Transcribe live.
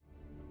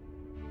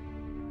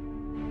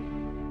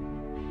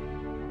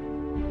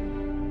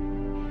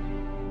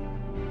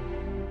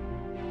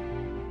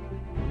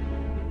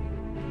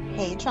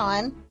Hey,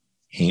 John.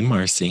 Hey,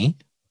 Marcy.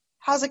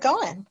 How's it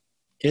going?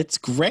 It's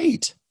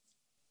great.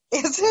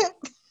 Is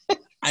it?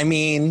 I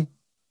mean,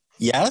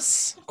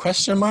 yes?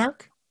 Question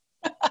mark?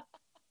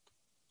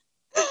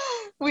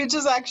 We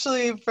just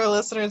actually, for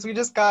listeners, we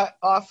just got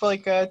off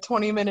like a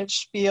 20-minute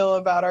spiel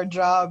about our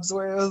jobs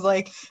where it was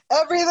like,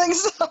 everything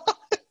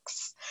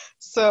sucks.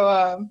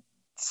 So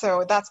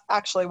that's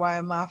actually why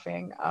I'm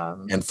laughing.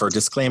 And for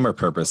disclaimer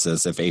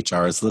purposes, if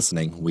HR is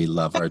listening, we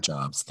love our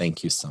jobs.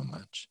 Thank you so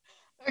much.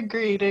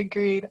 Agreed.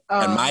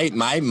 And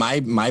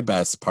my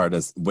best part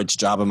is, which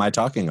job am I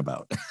talking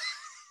about?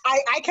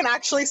 I can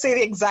actually say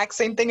the exact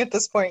same thing at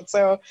this point.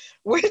 So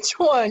which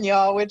one,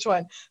 y'all? Which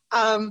one?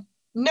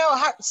 No,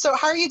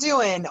 how are you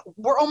doing?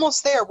 We're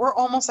almost there. We're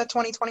almost at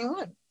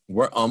 2021.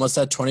 We're almost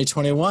at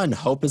 2021.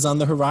 Hope is on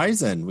the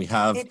horizon.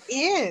 It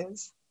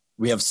is.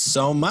 We have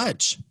so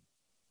much.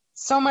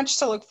 So much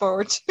to look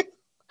forward to.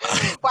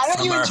 Why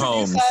don't you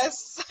introduce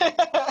us?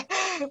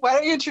 Why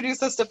don't you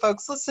introduce us to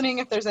folks listening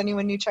if there's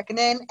anyone new checking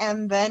in,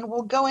 and then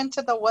we'll go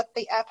into the what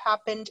the F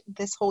happened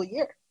this whole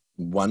year.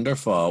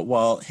 Wonderful.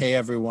 Well, hey,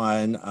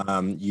 everyone.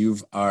 You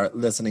are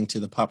listening to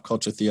the Pop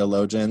Culture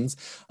Theologians.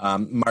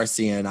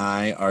 Marcy and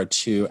I are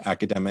two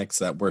academics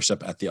that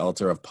worship at the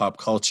altar of pop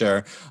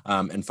culture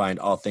and find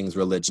all things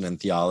religion and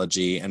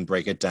theology and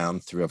break it down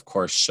through, of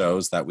course,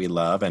 shows that we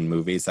love and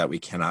movies that we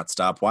cannot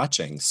stop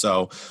watching.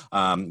 So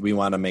we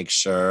want to make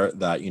sure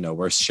that,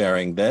 we're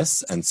sharing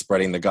this and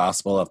spreading the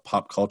gospel of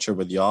pop culture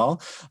with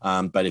y'all.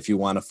 But if you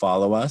want to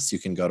follow us, you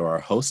can go to our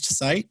host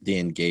site, The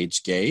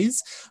Engaged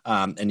Gaze,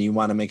 and you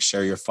want to make sure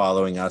you're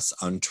following us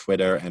on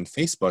Twitter and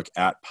Facebook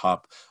at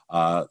Pop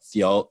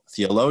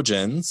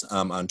Theologians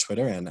on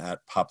Twitter and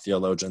at Pop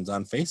Theologians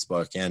on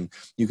Facebook. And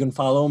you can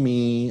follow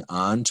me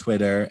on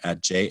Twitter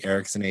at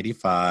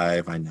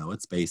JErickson85. I know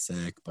it's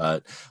basic,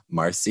 but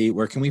Marcy,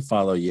 where can we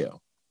follow you?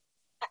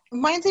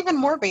 Mine's even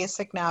more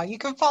basic now. You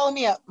can follow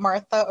me at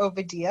Martha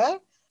Ovadia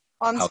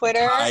on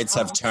Twitter. The tides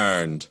have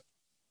turned.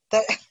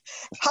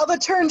 How the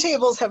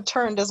turntables have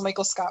turned, as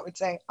Michael Scott would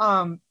say.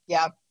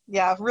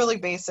 Yeah, really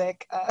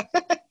basic.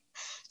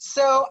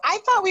 So I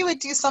thought we would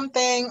do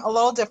something a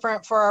little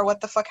different for our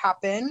What the Fuck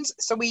Happened.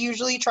 So we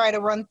usually try to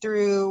run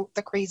through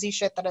the crazy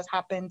shit that has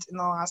happened in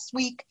the last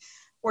week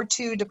or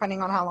two,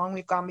 depending on how long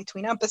we've gone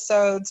between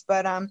episodes.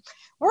 But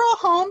we're all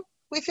home.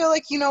 We feel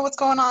like you know what's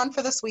going on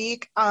for this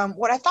week.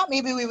 What I thought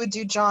maybe we would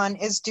do, John,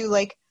 is do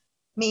like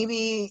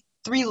maybe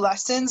 3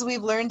 lessons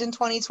we've learned in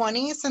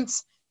 2020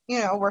 since,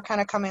 we're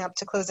kind of coming up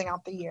to closing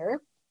out the year.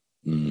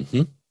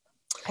 Mm-hmm.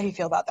 How do you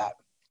feel about that?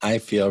 I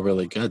feel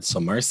really good. So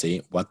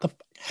Marcy, what the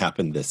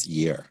happened this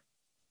year?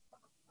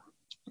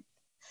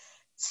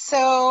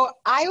 So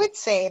I would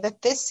say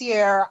that this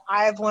year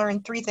I've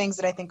learned 3 things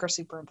that I think are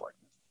super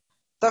important.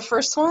 The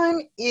first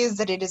one is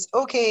that it is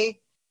okay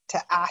to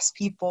ask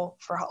people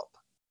for help.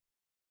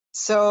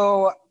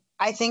 So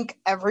I think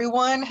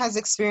everyone has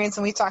experienced,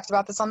 and we talked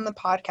about this on the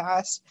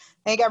podcast,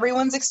 I think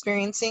everyone's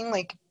experiencing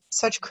like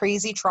such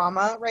crazy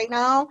trauma right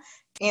now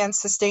and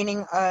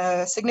sustaining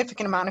a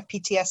significant amount of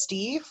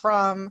PTSD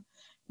from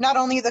not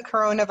only the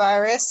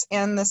coronavirus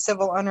and the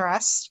civil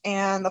unrest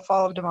and the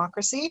fall of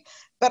democracy,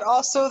 but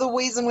also the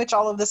ways in which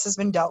all of this has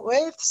been dealt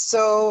with.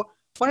 So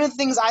one of the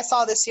things I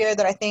saw this year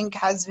that I think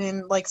has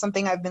been like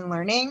something I've been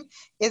learning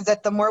is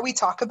that the more we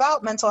talk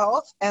about mental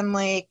health and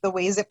like the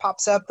ways it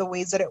pops up, the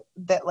ways that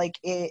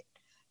it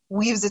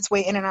weaves its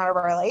way in and out of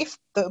our life,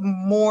 the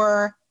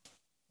more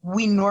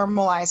we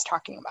normalize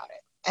talking about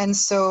it. And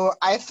so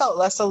I felt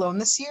less alone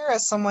this year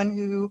as someone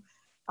who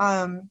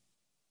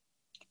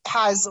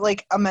has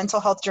like a mental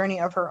health journey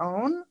of her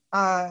own.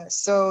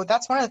 So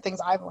that's one of the things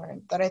I've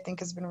learned that I think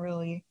has been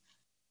really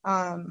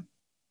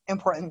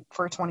important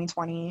for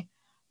 2020.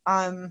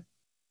 A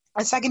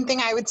second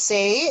thing I would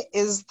say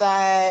is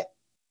that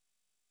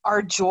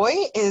our joy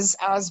is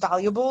as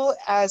valuable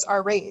as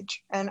our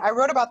rage. And I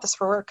wrote about this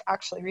for work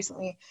actually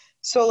recently.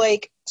 So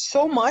like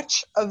so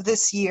much of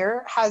this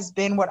year has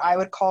been what I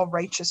would call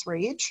righteous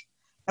rage.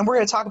 And we're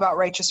going to talk about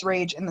righteous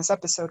rage in this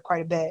episode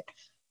quite a bit.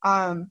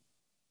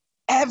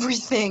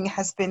 Everything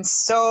has been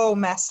so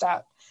messed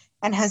up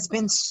and has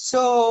been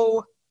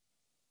so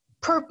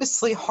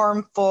purposely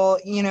harmful.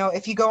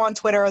 If you go on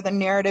Twitter, the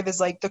narrative is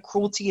like the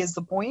cruelty is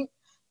the point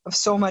of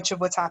so much of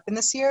what's happened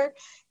this year.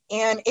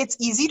 And it's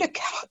easy to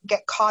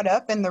get caught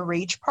up in the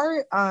rage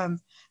part. I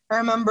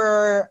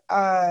remember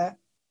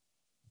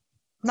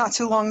not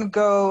too long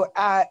ago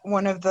at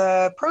one of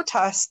the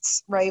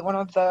protests, right, one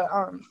of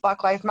the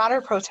Black Lives Matter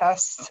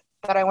protests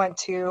that I went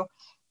to,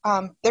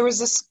 there was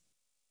this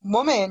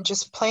woman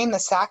just playing the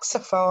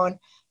saxophone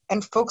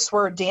and folks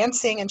were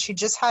dancing, and she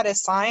just had a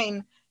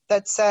sign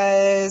that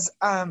says,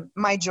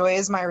 my joy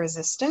is my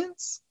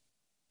resistance,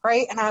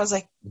 right? And I was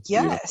like,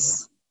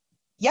 yes.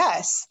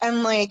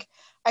 And like,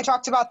 I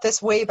talked about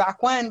this way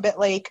back when, but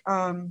like,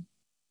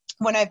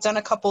 when I've done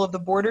a couple of the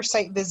border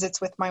site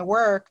visits with my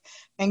work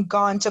and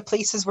gone to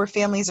places where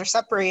families are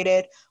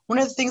separated, one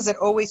of the things that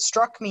always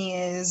struck me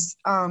is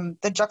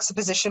the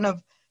juxtaposition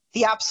of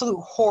the absolute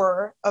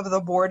horror of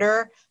the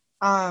border,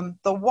 the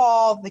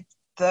wall,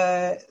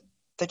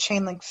 the the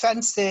chain link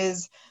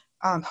fences,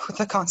 with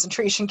the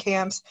concentration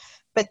camps,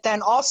 but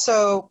then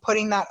also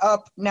putting that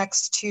up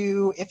next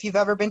to, if you've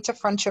ever been to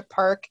Friendship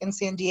Park in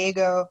San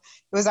Diego,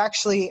 it was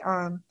actually,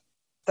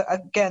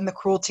 again, the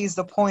cruelty is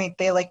the point.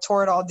 They like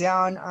tore it all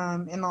down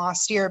in the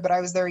last year, but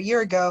I was there a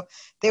year ago.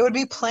 They would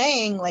be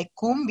playing like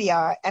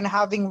cumbia and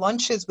having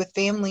lunches with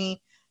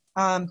family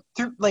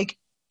through like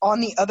on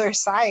the other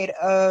side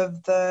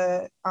of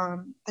the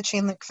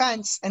chain link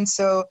fence. And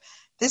so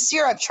this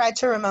year I've tried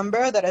to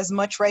remember that as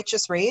much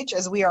righteous rage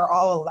as we are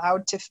all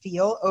allowed to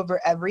feel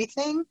over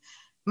everything,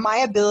 my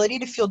ability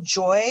to feel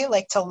joy,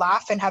 like to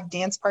laugh and have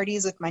dance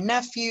parties with my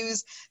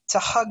nephews, to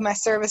hug my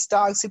service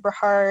dog super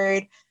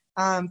hard,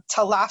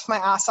 to laugh my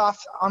ass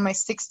off on my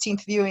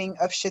 16th viewing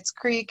of Schitt's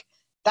Creek,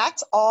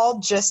 that's all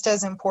just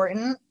as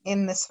important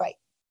in this fight.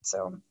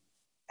 So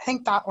I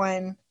think that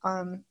one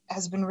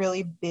has been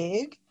really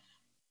big.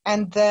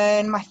 And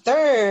then my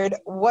third,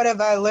 what have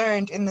I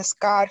learned in this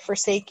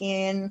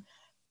godforsaken,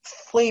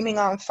 flaming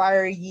on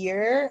fire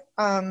year,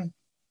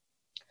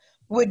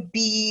 would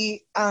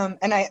be,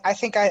 and I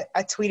think I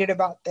tweeted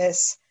about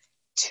this,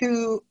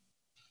 to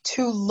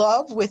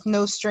love with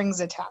no strings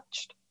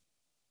attached.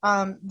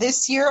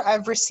 This year,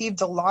 I've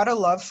received a lot of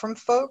love from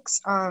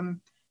folks.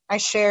 I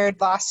shared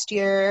last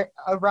year,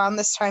 around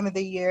this time of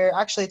the year,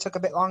 actually it took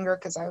a bit longer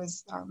because I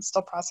was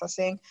still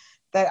processing,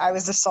 that I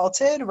was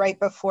assaulted right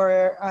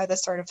before the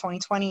start of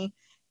 2020.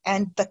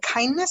 And the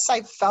kindness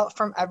I felt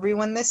from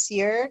everyone this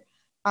year,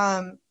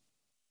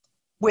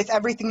 with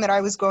everything that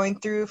I was going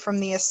through, from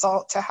the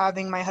assault to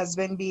having my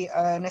husband be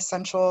an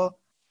essential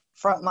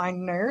frontline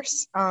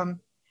nurse,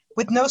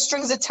 with no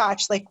strings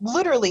attached. Like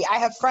literally, I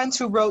have friends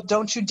who wrote,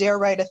 "Don't you dare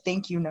write a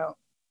thank you note.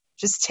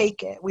 Just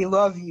take it. We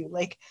love you."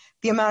 Like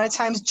the amount of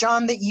times,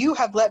 John, that you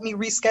have let me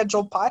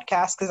reschedule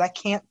podcasts because I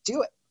can't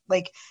do it,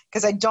 like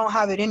because I don't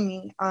have it in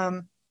me.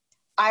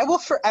 I will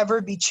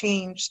forever be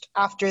changed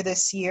after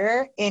this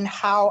year in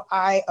how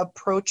I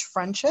approach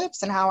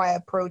friendships and how I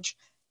approach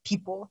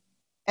people,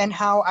 and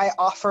how I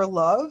offer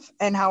love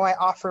and how I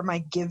offer my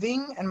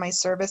giving and my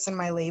service and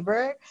my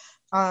labor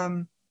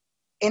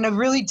in a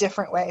really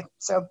different way.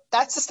 So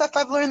that's the stuff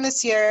I've learned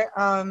this year.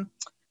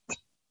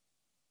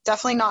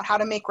 Definitely not how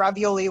to make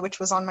ravioli, which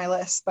was on my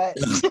list, but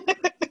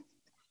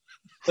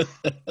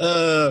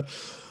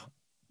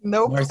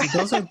nope. Marcy,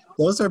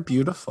 those are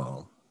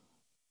beautiful.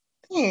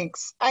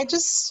 Thanks.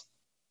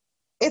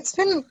 It's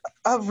been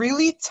a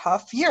really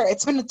tough year.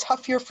 It's been a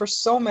tough year for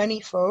so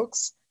many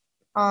folks.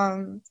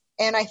 And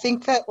I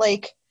think that,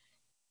 like,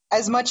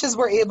 as much as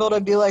we're able to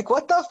be like,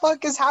 what the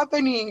fuck is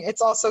happening?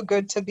 It's also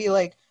good to be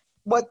like,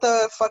 what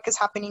the fuck is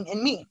happening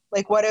in me?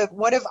 Like, what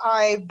have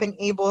I been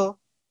able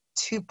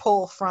to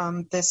pull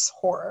from this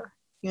horror,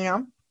 you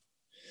know?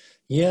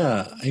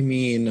 Yeah, I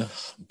mean,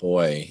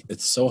 boy,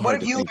 it's so hard.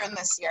 What have you learned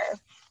this year?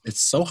 It's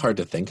so hard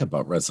to think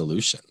about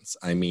resolutions.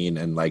 I mean,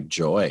 and like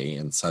joy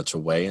in such a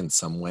way, in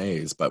some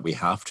ways, but we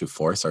have to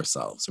force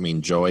ourselves. I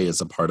mean, joy is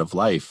a part of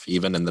life,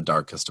 even in the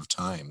darkest of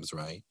times,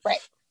 right? Right.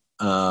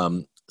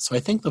 So I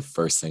think the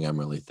first thing I'm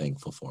really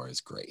thankful for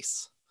is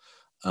grace.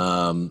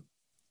 And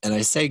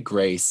I say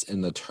grace in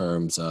the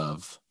terms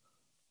of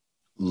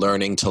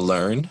learning to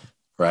learn,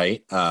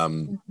 right?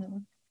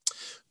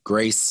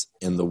 Grace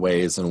in the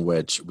ways in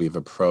which we've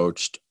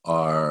approached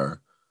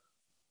our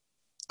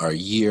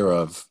year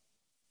of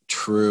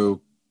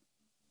true,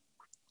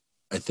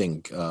 I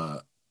think,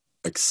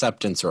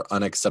 acceptance or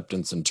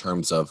unacceptance in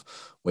terms of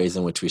ways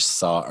in which we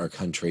saw our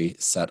country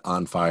set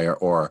on fire,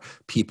 or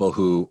people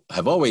who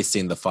have always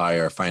seen the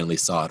fire finally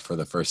saw it for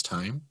the first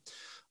time.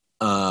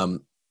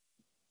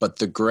 But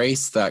the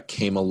grace that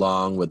came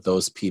along with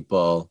those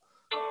people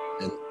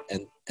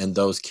and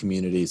those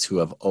communities who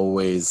have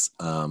always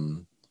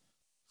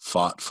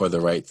fought for the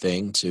right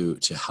thing to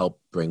help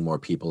bring more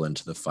people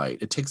into the fight.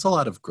 It takes a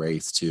lot of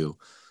grace to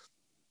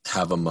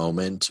have a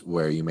moment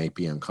where you may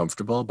be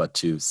uncomfortable, but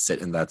to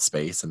sit in that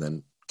space and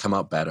then come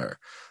out better.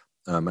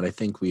 And I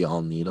think we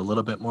all need a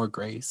little bit more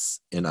grace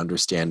in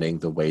understanding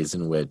the ways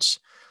in which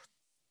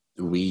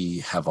we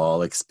have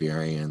all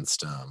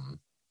experienced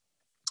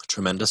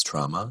tremendous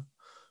trauma,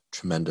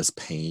 tremendous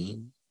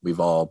pain. We've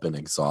all been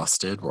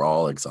exhausted. We're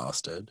all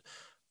exhausted.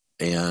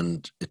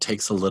 And it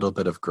takes a little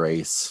bit of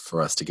grace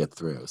for us to get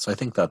through. So I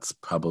think that's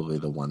probably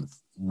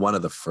one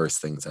of the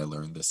first things I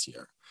learned this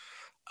year.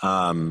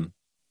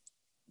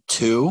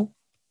 2,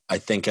 I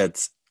think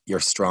it's you're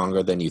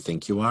stronger than you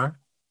think you are.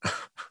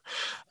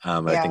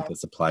 I think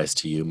this applies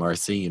to you,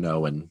 Marcy, you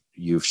know, and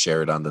you've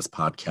shared on this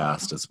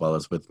podcast as well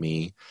as with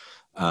me,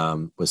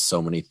 with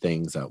so many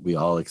things that we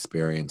all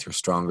experience. You're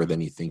stronger than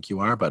you think you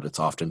are, but it's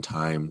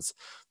oftentimes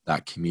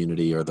that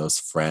community or those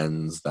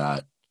friends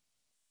that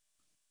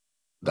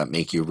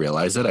make you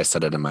realize it. I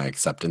said it in my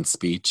acceptance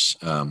speech.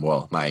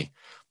 My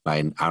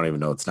I don't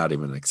even know, it's not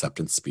even an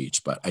acceptance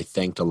speech, but I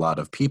thanked a lot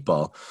of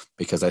people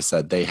because I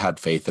said they had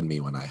faith in me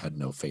when I had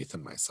no faith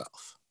in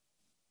myself.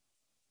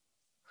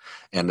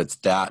 And it's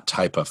that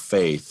type of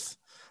faith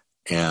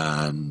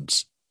and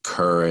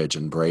courage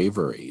and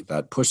bravery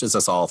that pushes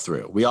us all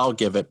through. We all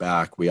give it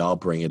back. We all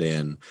bring it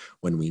in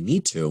when we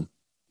need to.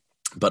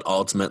 But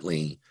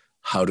ultimately,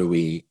 how do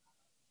we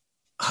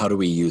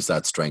use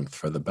that strength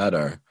for the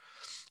better?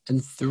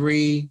 And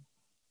 3,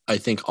 I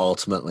think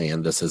ultimately,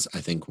 and this is, I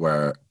think,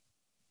 where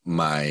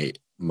my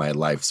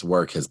life's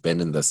work has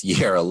been in this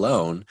year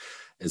alone,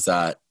 is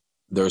that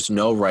there's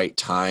no right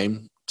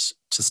time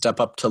to step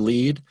up to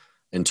lead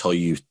until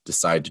you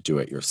decide to do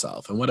it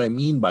yourself. And what I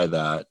mean by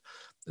that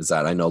is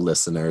that I know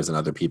listeners and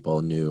other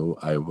people knew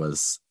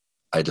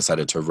I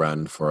decided to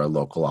run for a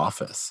local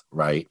office,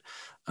 right?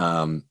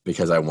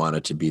 Because I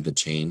wanted to be the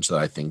change that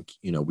I think,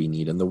 we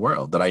need in the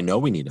world, that I know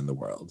we need in the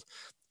world.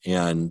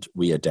 And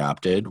we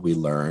adapted, we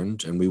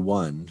learned, and we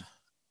won.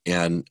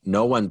 And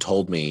no one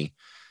told me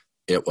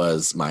it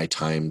was my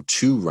time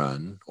to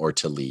run or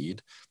to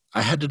lead.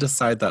 I had to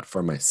decide that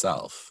for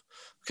myself,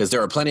 because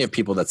there are plenty of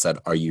people that said,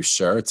 are you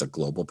sure it's a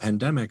global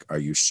pandemic? Are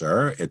you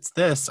sure it's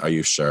this? Are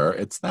you sure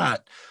it's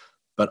that?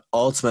 But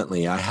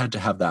ultimately, I had to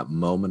have that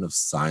moment of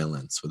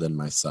silence within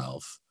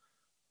myself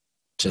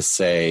to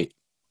say,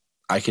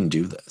 I can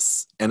do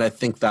this. And I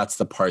think that's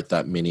the part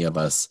that many of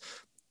us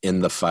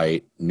in the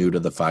fight, new to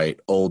the fight,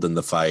 old in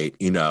the fight,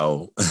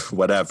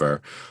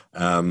 whatever,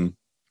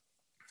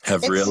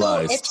 have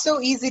realized. It's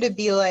so easy to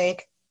be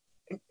like,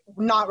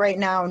 not right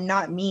now,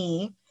 not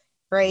me,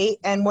 right?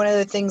 And one of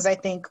the things I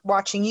think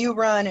watching you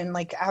run and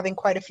like having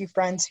quite a few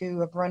friends who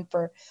have run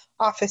for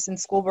office and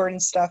school board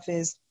and stuff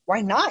is,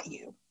 why not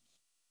you?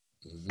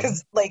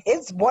 Because like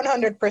it's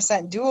 100%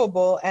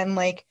 doable. And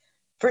like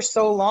for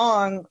so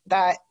long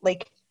that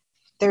like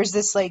there's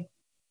this like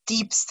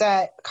deep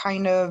set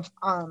kind of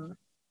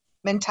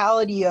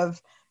mentality of,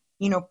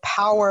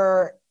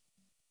 power.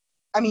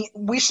 I mean,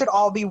 we should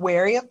all be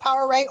wary of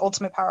power, right?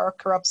 Ultimate power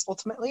corrupts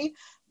ultimately,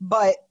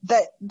 but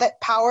that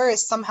power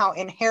is somehow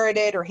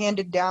inherited or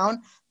handed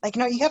down. Like,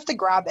 no, you have to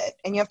grab it,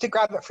 and you have to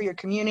grab it for your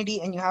community,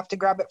 and you have to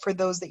grab it for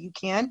those that you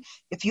can,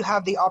 if you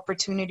have the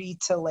opportunity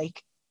to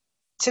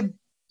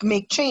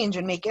make change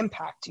and make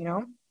impact,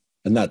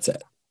 And that's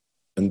it.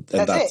 And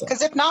that's it.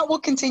 Because if not, we'll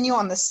continue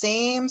on the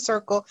same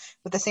circle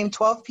with the same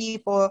 12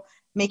 people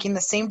making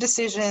the same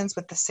decisions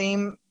with the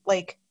same,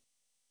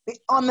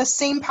 on the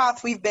same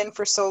path we've been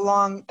for so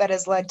long that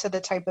has led to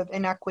the type of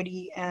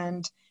inequity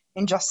and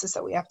injustice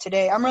that we have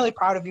today. I'm really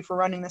proud of you for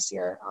running this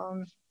year.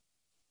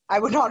 I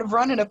would not have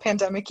run in a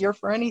pandemic year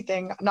for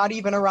anything, not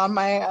even around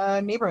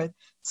my neighborhood.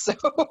 So,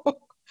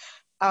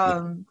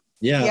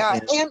 yeah.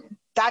 And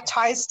that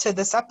ties to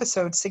this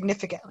episode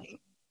significantly.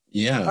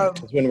 Yeah,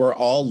 because when we're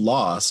all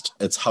lost,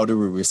 it's how do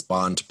we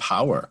respond to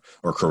power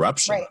or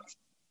corruption?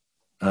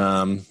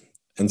 Right.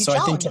 And so I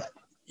think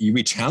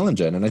we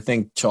challenge it. And I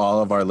think to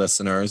all of our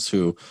listeners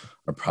who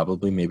are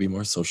probably maybe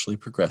more socially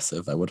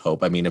progressive, I would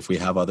hope. I mean, if we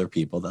have other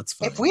people, that's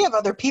fine. If we have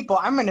other people,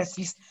 I'm going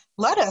to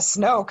let us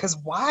know, because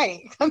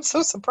why? I'm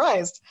so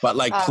surprised. But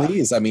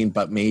please,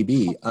 but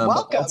maybe.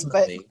 Welcome.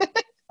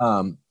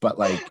 But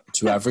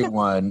to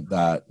everyone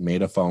that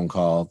made a phone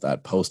call,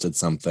 that posted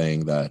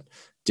something, that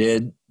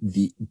did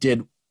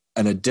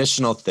an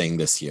additional thing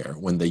this year,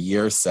 when the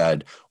year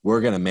said,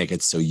 we're going to make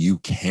it so you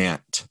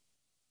can't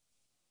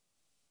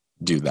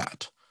do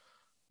that.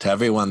 To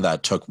everyone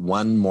that took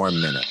one more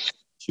minute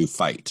to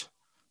fight,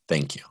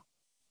 thank you.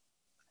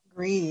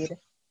 Agreed.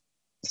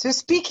 So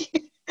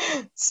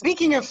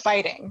speaking of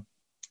fighting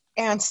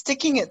and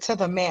sticking it to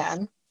the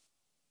man,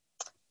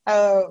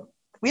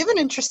 we have an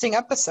interesting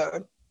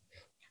episode.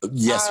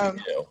 Yes, we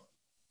do.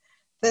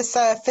 This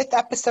 5th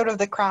episode of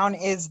The Crown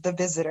is The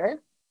Visitor.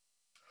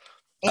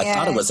 I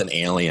thought it was an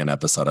alien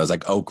episode. I was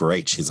like, oh,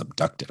 great, she's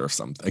abducted or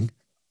something.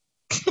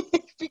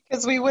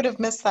 Because we would have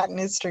missed that in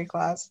history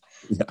class.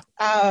 Yeah.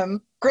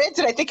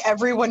 Granted, I think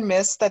everyone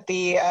missed that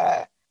the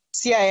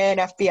CIA and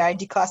FBI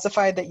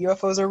declassified that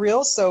UFOs are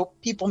real, so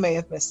people may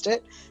have missed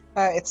it.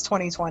 It's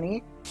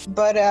 2020.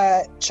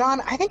 But,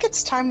 John, I think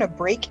it's time to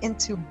break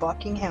into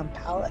Buckingham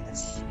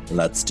Palace.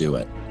 Let's do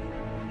it.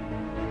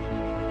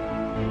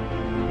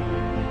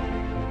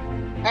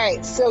 All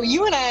right, so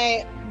you and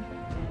I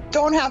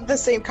don't have the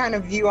same kind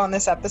of view on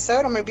this episode.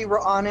 I'm going to be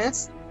real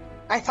honest.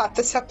 I thought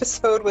this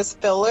episode was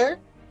filler.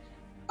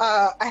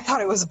 I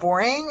thought it was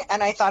boring,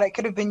 and I thought it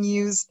could have been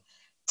used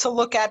to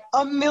look at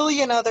a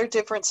million other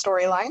different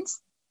storylines,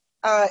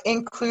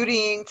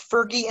 including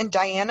Fergie and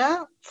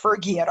Diana,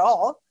 Fergie at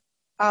all.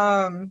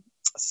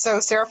 So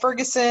Sarah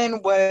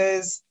Ferguson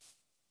was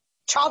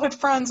childhood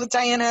friends with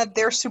Diana.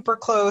 They're super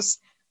close.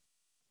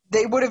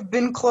 They would have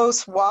been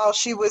close while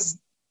she was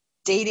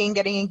dating,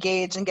 getting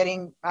engaged, and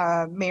getting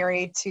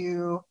married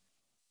to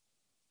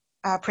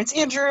Prince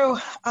Andrew.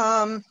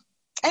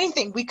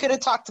 Anything. We could have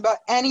talked about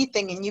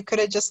anything, and you could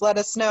have just let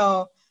us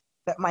know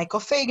that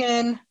Michael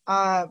Fagan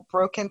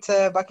broke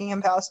into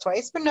Buckingham Palace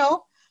twice. But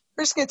no,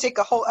 we're just going to take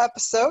a whole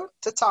episode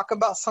to talk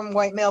about some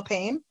white male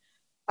pain.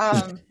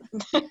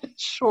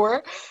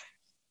 Sure.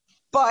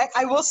 But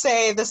I will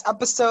say this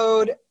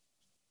episode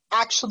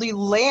actually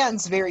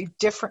lands very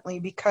differently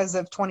because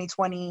of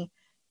 2020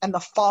 and the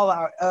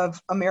fallout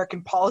of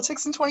American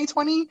politics in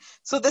 2020.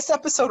 So this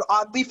episode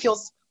oddly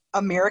feels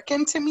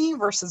American to me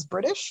versus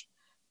British.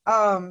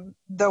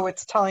 Though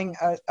it's telling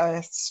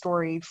a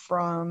story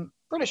from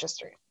British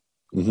history.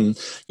 Mm-hmm.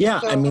 Yeah,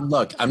 So, I mean,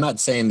 look, I'm not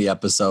saying the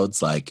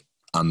episode's like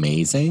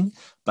amazing,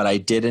 but I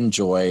did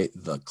enjoy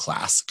the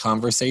class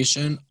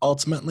conversation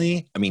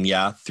ultimately. I mean,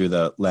 yeah, through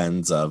the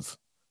lens of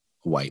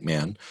a white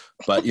man,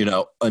 but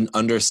an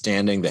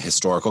understanding the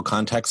historical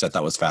context, I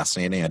thought was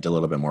fascinating. I did a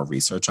little bit more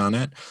research on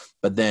it,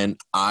 but then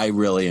I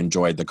really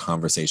enjoyed the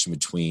conversation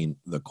between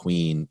the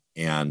Queen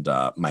and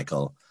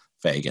Michael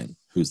Fagan,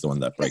 who's the one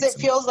that because breaks it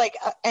in. feels like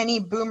any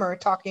boomer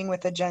talking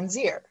with a Gen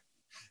Zer.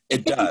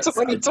 It In does.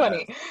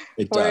 2020,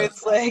 It where does.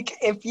 it's like,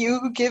 if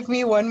you give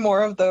me one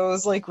more of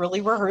those like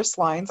really rehearsed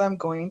lines, I'm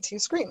going to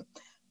scream.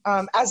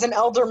 As an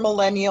elder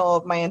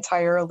millennial, my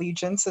entire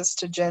allegiance is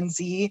to Gen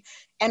Z.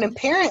 And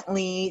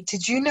apparently,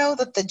 did you know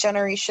that the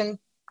generation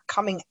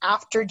coming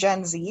after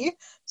Gen Z,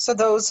 so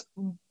those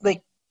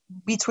like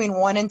between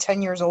 1 and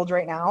 10 years old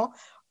right now,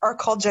 are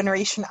called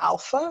Generation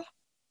Alpha?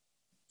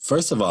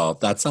 First of all,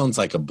 that sounds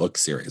like a book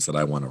series that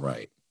I want to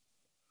write.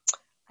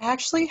 I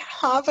actually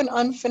have an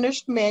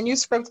unfinished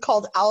manuscript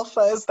called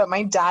Alphas that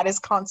my dad is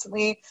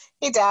constantly,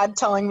 hey dad,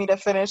 telling me to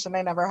finish, and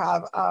I never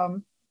have.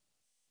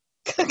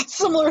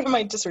 Similar to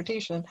my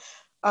dissertation.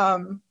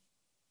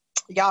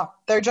 Yeah,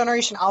 they're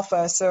Generation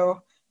Alpha,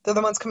 so they're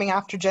the ones coming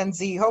after Gen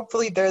Z.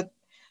 Hopefully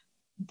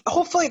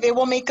they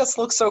will make us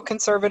look so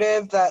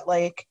conservative that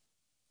like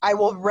I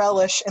will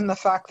relish in the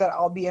fact that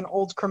I'll be an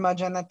old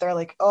curmudgeon that they're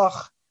like,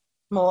 ugh,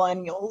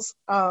 millennials.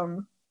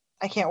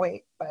 I can't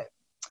wait, but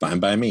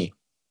Fine by me.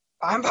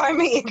 fine by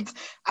me.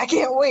 I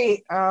can't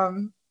wait.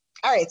 All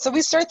right, so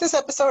we start this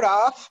episode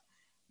off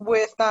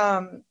with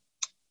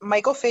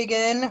Michael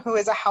Fagan, who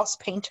is a house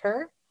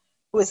painter,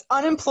 who is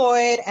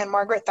unemployed, and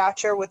Margaret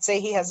Thatcher would say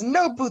he has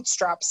no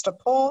bootstraps to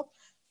pull.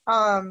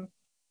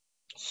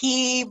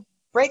 He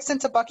breaks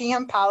into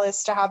Buckingham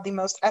Palace to have the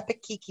most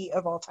epic kiki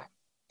of all time.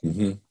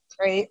 Mm-hmm.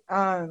 Right?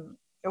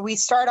 We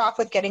start off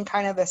with getting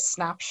kind of a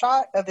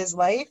snapshot of his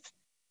life.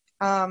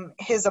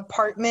 His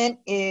apartment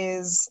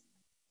is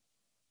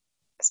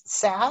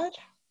sad.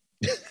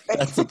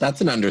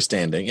 That's an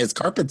understanding. His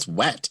carpet's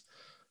wet.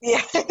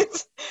 Yeah.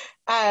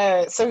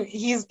 So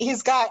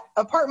he's got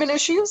apartment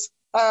issues.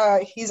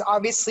 He's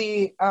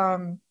obviously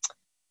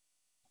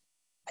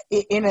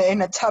in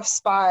a tough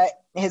spot.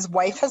 His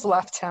wife has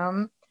left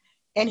him,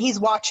 and he's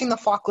watching the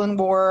Falkland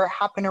War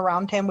happen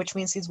around him, which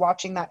means he's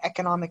watching that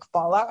economic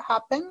fallout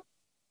happen.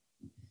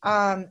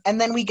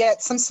 And then we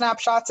get some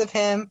snapshots of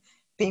him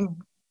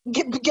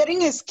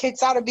getting his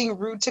kicks out of being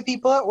rude to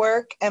people at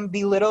work and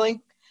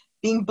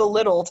being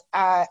belittled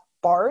at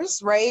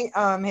bars, right?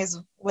 His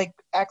like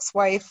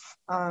ex-wife,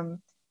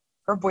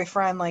 her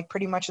boyfriend, like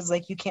pretty much is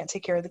like, you can't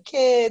take care of the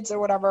kids or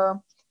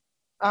whatever.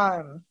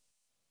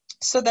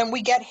 So then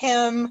we get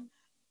him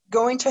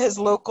going to his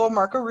local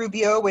Marco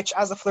Rubio, which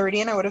as a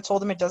Floridian, I would have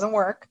told him it doesn't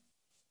work.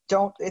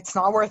 It's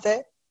not worth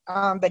it.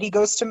 But he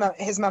goes to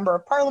his member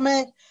of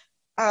parliament,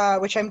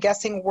 which I'm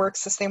guessing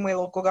works the same way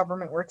local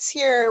government works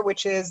here,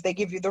 which is they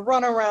give you the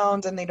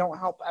runaround and they don't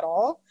help at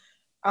all,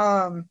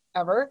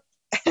 ever.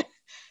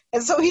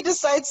 And so he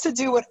decides to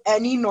do what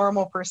any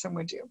normal person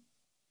would do.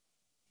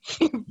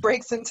 He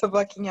breaks into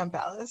Buckingham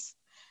Palace.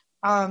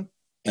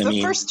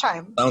 First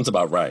time. Sounds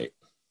about right.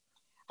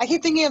 I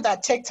keep thinking of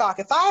that TikTok.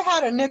 If I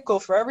had a nickel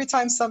for every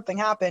time something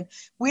happened,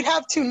 we'd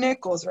have 2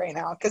 nickels right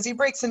now because he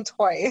breaks in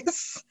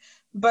twice.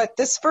 But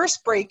this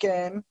first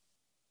break-in,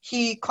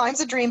 he climbs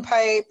a drain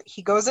pipe.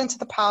 He goes into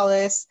the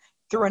palace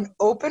through an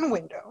open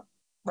window,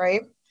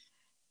 right?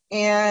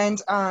 And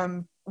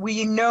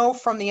we know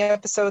from the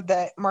episode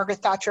that Margaret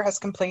Thatcher has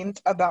complained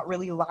about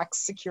really lax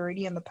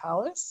security in the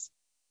palace,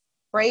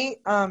 right?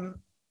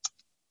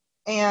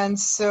 And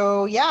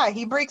so, yeah,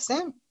 he breaks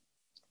in.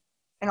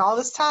 And all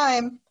this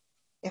time,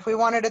 if we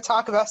wanted to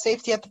talk about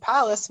safety at the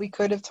palace, we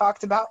could have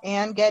talked about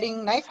Anne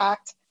getting knife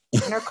hacked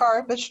in her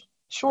car, but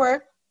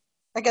sure.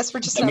 I guess we're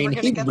just never going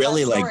to get that story. He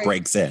really like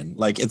breaks in.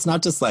 Like, it's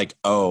not just like,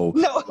 oh.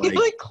 No, he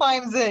like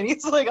climbs in.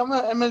 He's like, I'm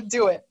gonna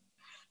do it.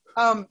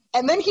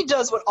 And then he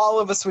does what all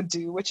of us would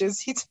do, which is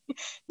he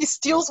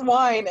steals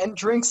wine and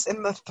drinks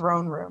in the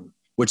throne room.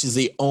 Which is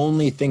the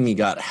only thing he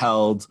got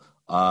held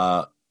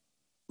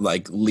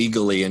like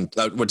legally, and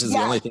which is the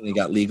only thing he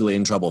got legally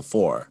in trouble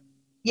for.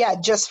 Yeah,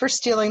 just for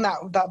stealing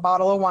that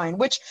bottle of wine,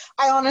 which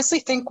I honestly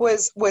think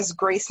was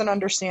grace and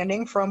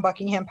understanding from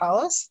Buckingham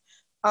Palace,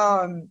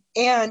 and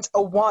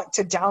a want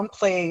to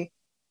downplay,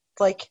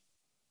 like,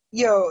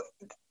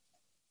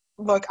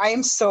 look, I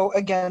am so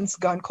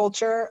against gun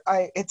culture.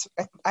 I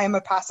am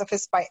a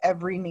pacifist by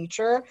every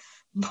nature,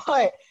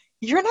 but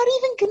you're not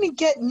even going to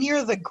get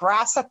near the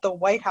grass at the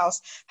White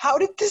House. How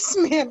did this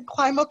man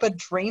climb up a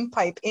drain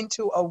pipe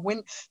into a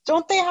wind?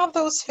 Don't they have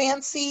those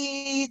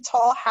fancy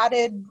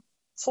tall-hatted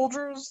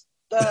soldiers?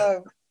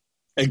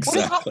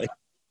 Exactly.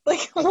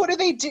 What do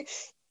they do?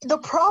 The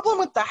problem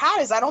with the hat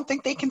is I don't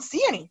think they can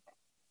see anything.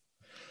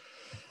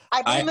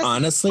 I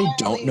honestly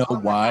don't know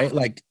why.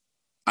 Like,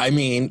 I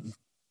mean,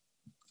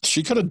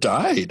 she could have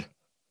died.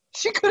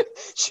 She could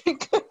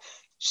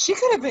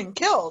have been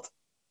killed.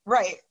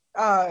 Right.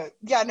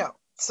 Yeah, no.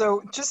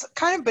 So just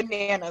kind of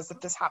bananas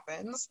that this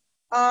happens.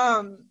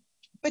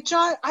 But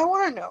John, I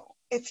want to know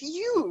if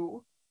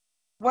you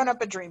went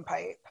up a drain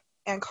pipe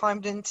and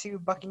climbed into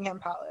Buckingham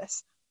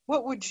Palace,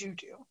 what would you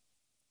do?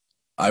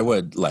 I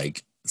would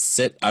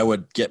I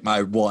would bring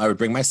my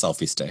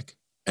selfie stick,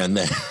 and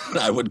then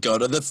I would go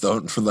to the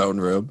throne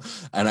room,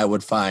 and I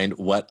would find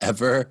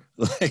whatever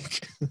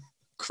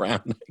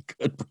crown I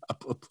could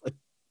probably.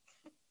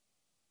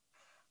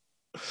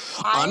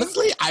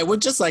 Honestly, I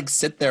would just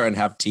sit there and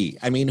have tea.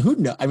 I mean, who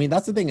knows? I mean,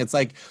 that's the thing. It's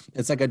like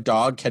a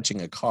dog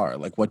catching a car.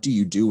 Like, what do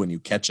you do when you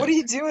catch it? What do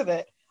you do with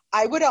it?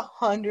 I would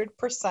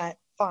 100%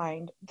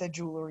 find the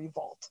jewelry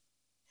vault.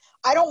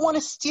 I don't want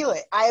to steal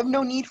it. I have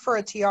no need for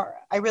a tiara.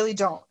 I really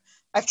don't.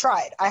 I've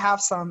tried. I have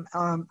some.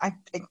 I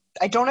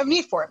don't have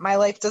need for it. My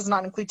life does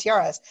not include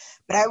tiaras.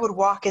 But I would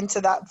walk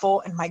into that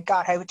vault, and my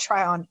God, I would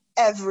try on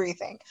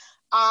everything.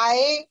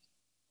 I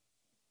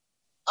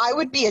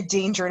would be a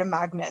danger to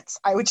magnets.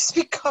 I would just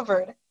be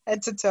covered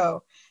head to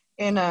toe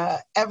in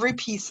every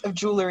piece of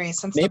jewelry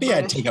since maybe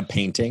I'd take a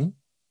painting.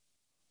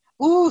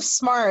 Ooh,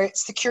 smart.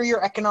 Secure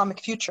your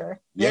economic future.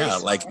 Very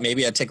smart.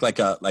 Maybe I'd take like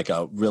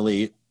a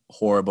really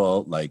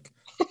horrible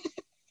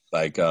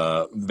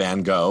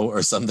Van Gogh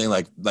or something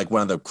like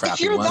one of the crappy ones.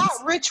 If you're that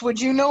rich, would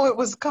you know it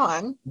was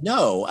gone?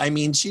 No, I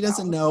mean she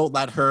doesn't know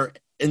that her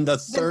in the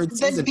third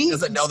season she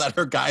doesn't know that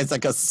her guy's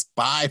like a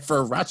spy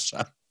for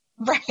Russia.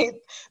 Right.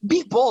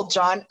 Be bold,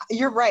 John.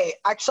 You're right.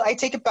 Actually, I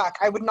take it back.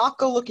 I would not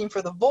go looking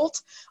for the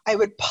vault. I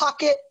would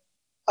pocket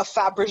a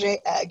Fabergé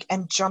egg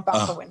and jump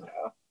out the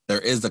window.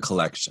 There is a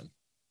collection.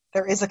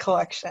 There is a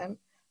collection.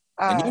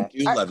 And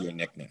you do love your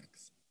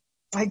knickknacks.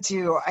 I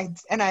do.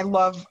 I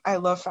love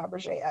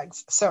Fabergé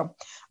eggs. So, all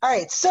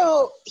right.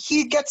 So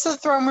he gets to the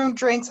throne room,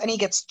 drinks, and he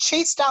gets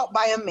chased out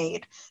by a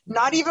maid.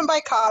 Not even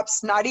by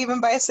cops, not even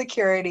by a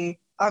security,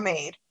 a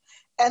maid.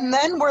 And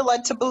then we're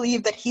led to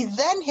believe that he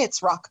then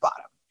hits rock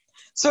bottom.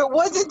 So it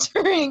wasn't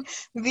during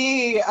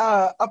the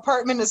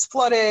apartment is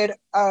flooded,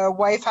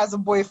 wife has a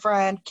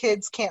boyfriend,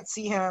 kids can't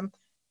see him.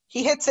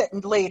 He hits it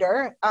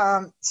later.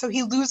 So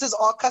he loses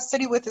all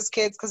custody with his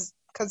kids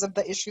because of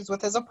the issues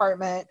with his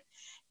apartment.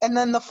 And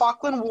then the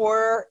Falkland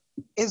War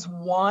is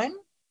won,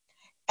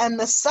 and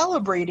the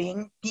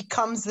celebrating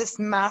becomes this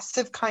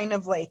massive kind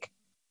of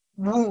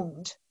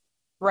wound,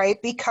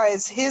 right?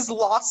 Because his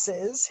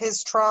losses,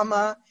 his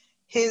trauma,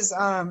 his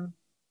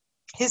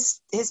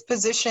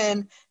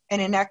position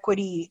and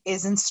inequity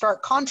is in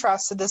stark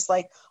contrast to this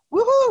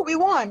woohoo, we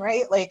won,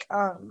 right?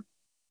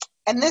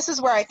 And this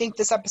is where I think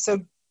this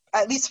episode,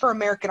 at least for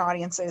American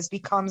audiences,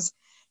 becomes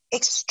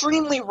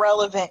extremely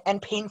relevant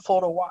and painful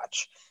to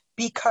watch,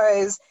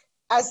 because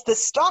as the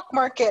stock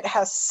market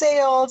has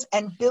sailed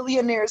and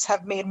billionaires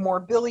have made more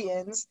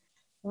billions,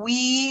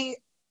 we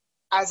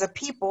as a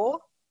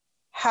people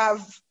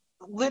have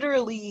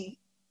literally,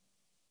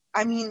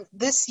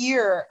 this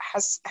year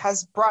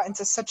has brought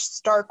into such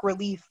stark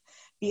relief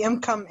the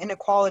income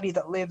inequality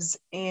that lives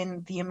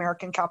in the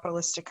American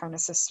capitalistic kind of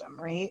system,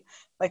 right?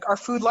 Our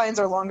food lines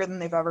are longer than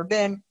they've ever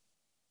been.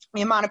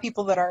 The amount of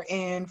people that are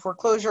in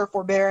foreclosure,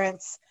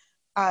 forbearance,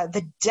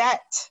 the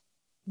debt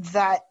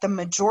that the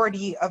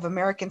majority of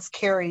Americans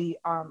carry,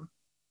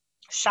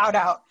 shout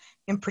out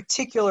in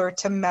particular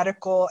to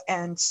medical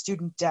and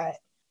student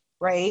debt,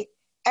 right?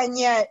 And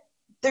yet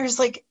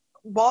there's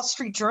Wall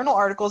Street Journal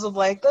articles of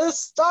the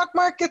stock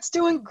market's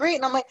doing great.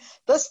 And I'm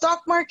the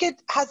stock market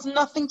has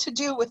nothing to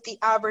do with the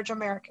average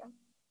American.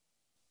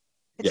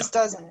 It just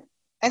doesn't.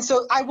 And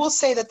so I will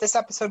say that this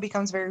episode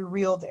becomes very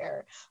real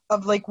there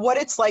of what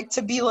it's like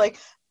to be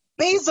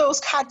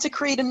Bezos had to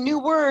create a new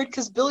word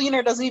because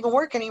billionaire doesn't even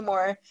work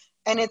anymore.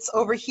 And it's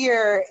over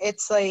here,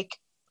 it's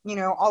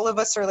all of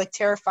us are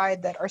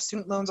terrified that our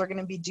student loans are going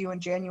to be due in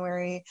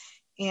January.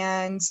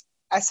 And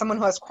as someone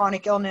who has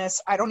chronic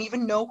illness, I don't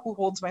even know who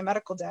holds my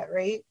medical debt,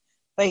 right?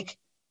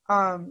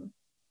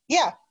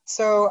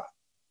 So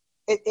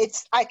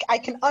I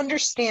can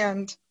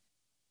understand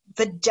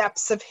the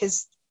depths of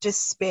his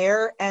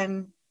despair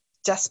and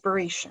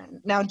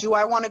desperation. Now, do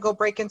I want to go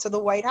break into the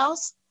White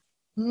House?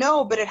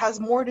 No, but it has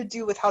more to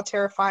do with how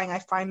terrifying I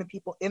find the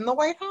people in the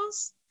White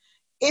House.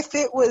 If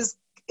it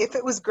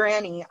was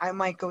Granny, I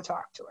might go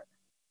talk to her.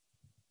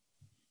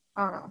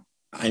 I don't know.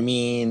 I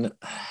mean,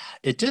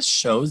 it just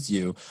shows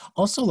you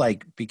also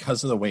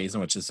because of the ways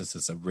in which this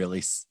is a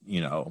really,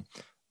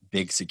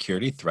 big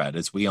security threat,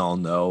 as we all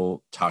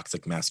know,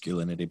 toxic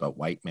masculinity, but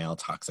white male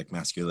toxic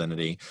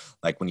masculinity.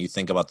 When you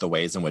think about the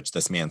ways in which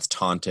this man's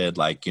taunted,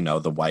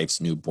 the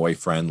wife's new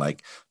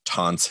boyfriend,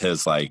 taunts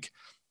his,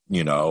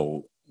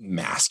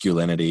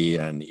 masculinity,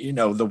 and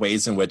the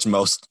ways in which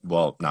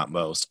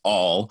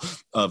all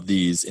of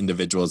these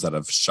individuals that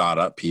have shot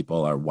up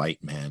people are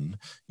white men.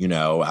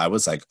 I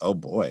was oh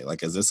boy,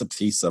 is this a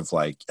piece of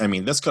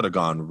this could have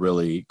gone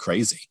really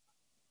crazy.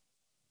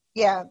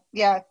 Yeah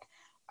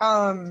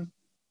and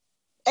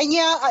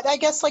I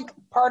guess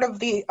part of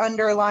the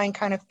underlying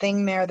kind of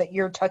thing there that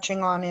you're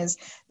touching on is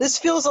this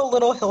feels a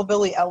little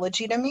hillbilly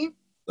elegy to me.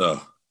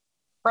 Ugh.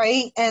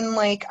 Right? And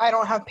I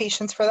don't have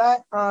patience for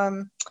that.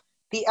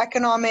 The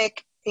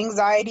economic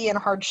anxiety and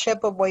hardship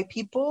of white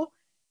people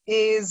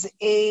is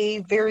a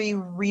very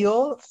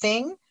real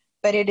thing,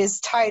 but it is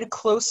tied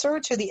closer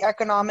to the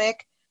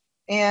economic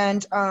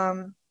and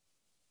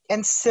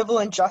civil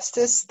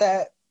injustice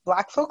that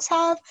Black folks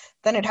have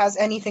than it has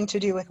anything to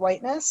do with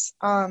whiteness.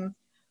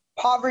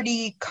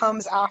 Poverty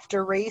comes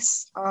after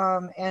race,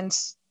 and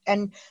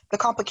the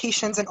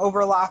complications and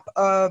overlap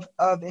of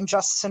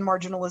injustice and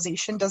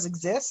marginalization does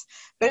exist,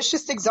 but it's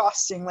just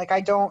exhausting. Like,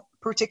 I don't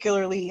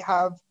particularly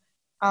have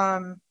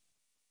a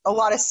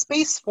lot of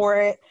space for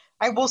it.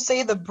 I will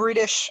say the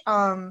British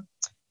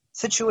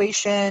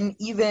situation,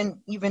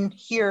 even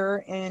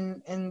here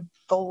in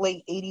the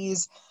late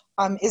 80s,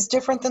 is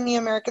different than the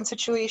American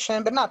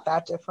situation, but not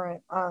that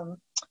different.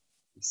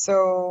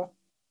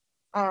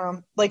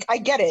 Like, I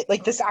get it.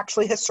 Like, this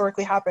actually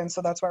historically happened,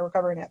 so that's why we're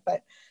covering it.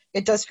 But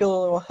it does feel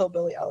a little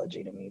hillbilly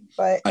elegy to me.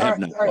 But I have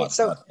not watched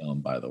that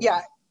film, by the way.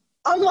 Yeah,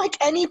 unlike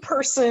any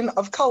person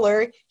of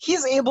color,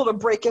 he's able to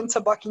break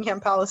into Buckingham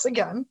Palace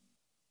again.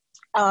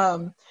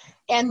 And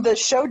the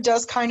show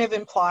does kind of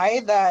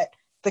imply that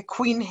the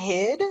Queen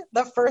hid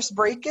the first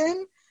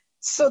break-in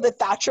so that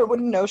Thatcher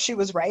wouldn't know she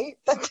was right,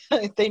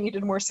 that they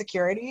needed more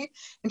security.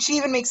 And she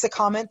even makes a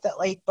comment that,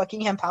 like,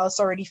 Buckingham Palace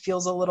already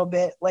feels a little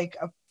bit like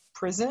a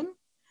prison,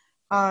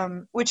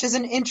 which is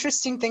an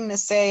interesting thing to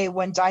say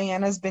when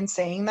Diana's been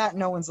saying that.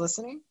 No one's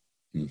listening.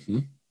 Mm-hmm.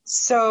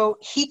 So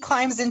he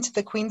climbs into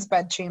the Queen's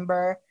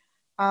bedchamber,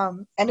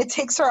 and it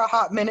takes her a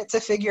hot minute to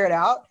figure it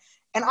out.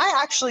 And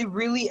I actually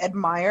really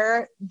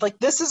admire, like,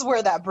 this is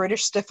where that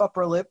British stiff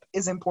upper lip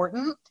is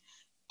important.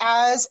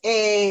 As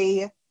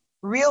a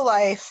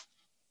real-life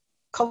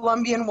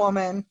Colombian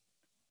woman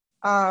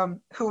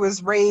who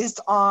was raised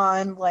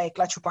on, like,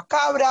 La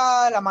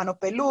Chupacabra, La Mano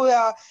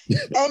Peluda,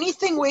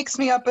 anything wakes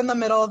me up in the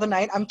middle of the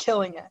night, I'm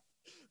killing it.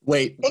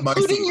 Wait,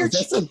 Marcy,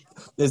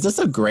 is this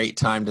a great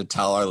time to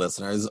tell our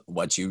listeners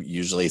what you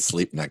usually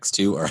sleep next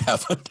to or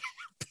have?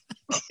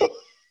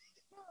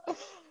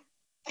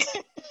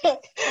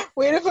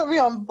 Way to put me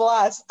on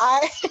blast.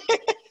 I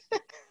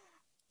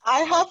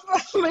have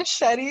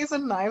machetes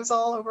and knives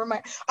all over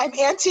I'm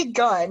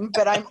anti-gun,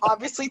 but I'm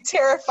obviously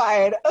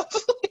terrified of,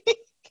 like,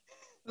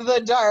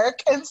 the dark.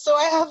 And so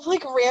I have,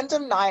 like,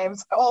 random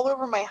knives all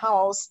over my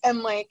house.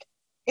 And, like,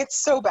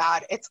 it's so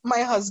bad.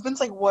 My husband's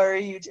like, what are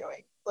you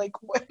doing? Like,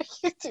 what are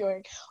you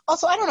doing?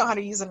 Also, I don't know how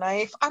to use a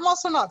knife. I'm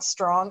also not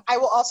strong. I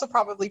will also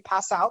probably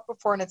pass out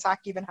before an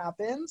attack even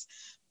happens.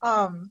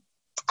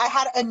 I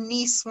had a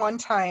niece one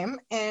time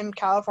in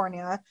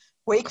California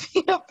wake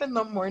me up in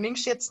the morning.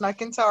 She had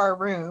snuck into our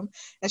room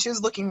and she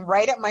was looking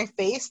right at my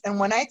face. And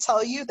when I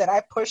tell you that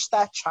I pushed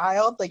that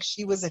child like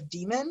she was a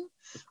demon,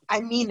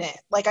 I mean it.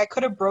 Like, I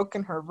could have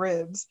broken her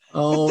ribs.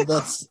 Oh,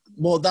 that's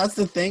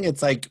the thing.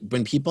 It's like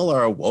when people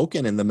are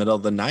awoken in the middle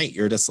of the night,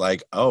 you're just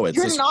like, oh, it's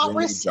you're not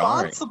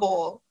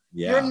responsible.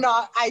 Yeah. You're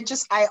not.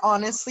 I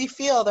honestly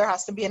feel there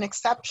has to be an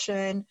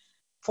exception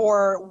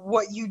for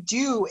what you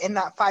do in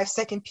that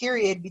 5-second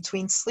period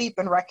between sleep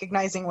and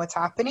recognizing what's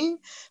happening.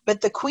 But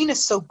the Queen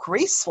is so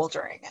graceful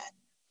during it.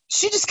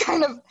 She just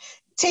kind of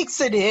takes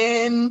it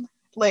in,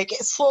 like,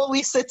 it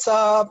slowly sits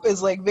up,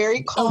 is, like,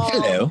 very calm.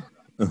 Oh,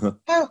 hello.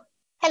 Oh,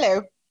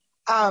 hello.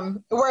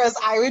 Whereas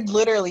I would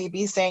literally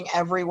be saying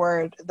every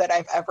word that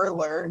I've ever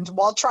learned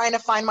while trying to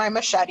find my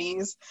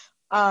machetes.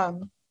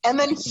 And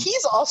then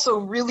he's also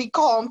really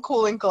calm,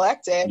 cool, and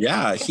collected.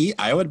 Yeah,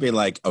 I would be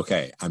like,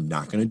 okay, I'm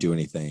not going to do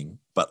anything.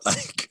 But,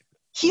 like,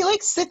 he,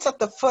 like, sits at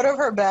the foot of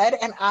her bed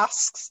and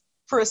asks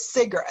for a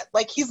cigarette.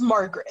 Like, he's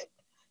Margaret.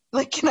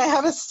 Like, can I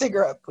have a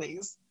cigarette,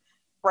 please?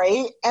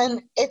 Right?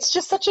 And it's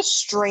just such a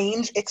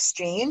strange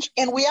exchange.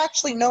 And we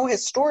actually know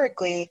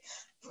historically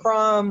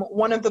from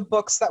one of the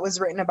books that was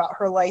written about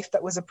her life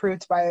that was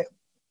approved by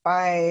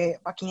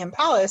Buckingham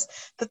Palace,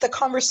 that the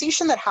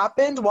conversation that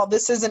happened, while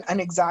this isn't an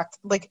exact,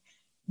 like,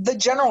 the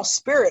general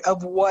spirit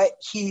of what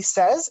he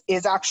says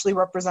is actually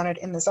represented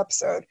in this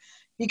episode.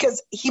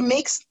 Because he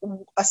makes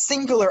a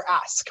singular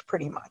ask,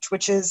 pretty much,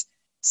 which is,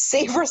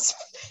 save us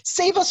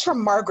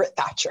from Margaret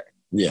Thatcher.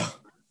 Yeah.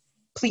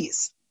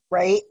 Please,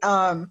 right?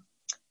 And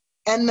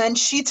then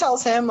she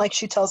tells him, like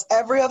she tells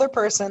every other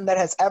person that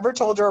has ever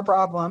told her a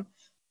problem,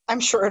 I'm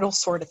sure it'll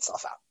sort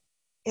itself out.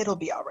 It'll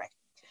be all right.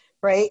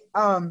 Right?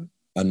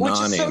 Which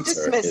is so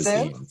dismissive. Is the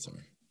answer.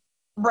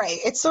 Right.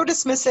 It's so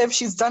dismissive.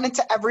 She's done it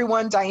to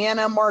everyone.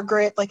 Diana,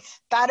 Margaret, like,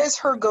 that is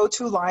her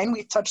go-to line.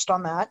 We've touched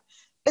on that.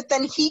 But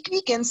then he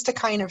begins to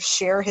kind of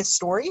share his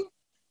story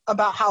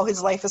about how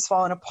his life has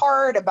fallen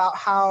apart, about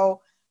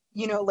how,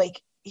 you know,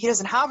 like, he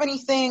doesn't have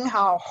anything,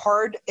 how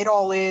hard it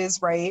all is,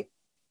 right?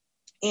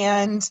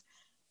 And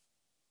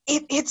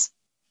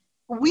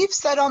we've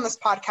said on this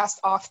podcast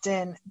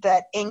often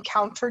that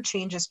encounter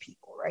changes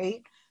people,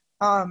 right?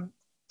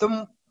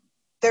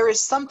 There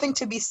is something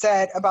to be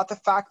said about the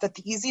fact that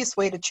the easiest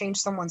way to change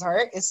someone's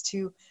heart is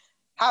to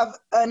have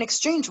an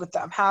exchange with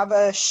them, have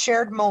a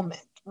shared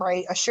moment,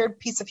 right? A shared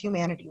piece of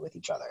humanity with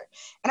each other.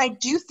 And I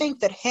do think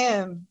that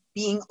him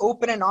being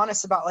open and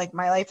honest about, like,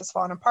 my life has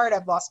fallen apart,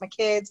 I've lost my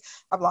kids,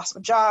 I've lost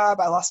my job,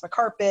 I lost my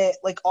carpet,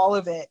 like, all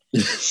of it,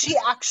 she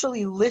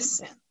actually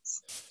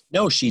listens.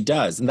 No, she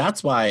does. And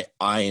that's why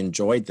I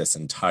enjoyed this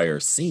entire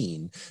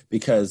scene,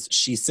 because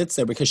she sits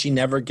there because she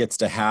never gets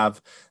to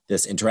have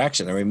this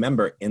interaction. I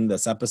remember in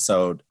this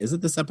episode, is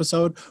it this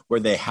episode where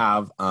they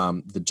have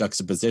the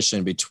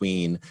juxtaposition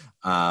between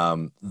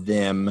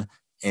them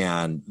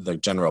and the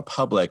general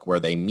public, where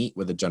they meet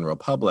with the general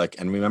public.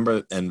 And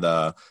remember in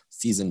the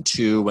season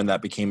 2, when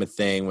that became a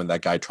thing, when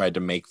that guy tried to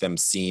make them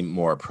seem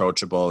more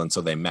approachable. And so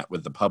they met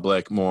with the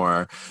public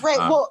more. Right.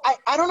 Well,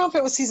 I don't know if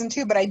it was season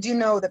 2, but I do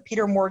know that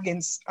Peter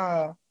Morgan's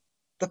the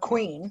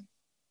Queen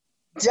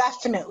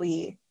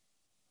definitely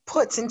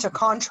puts into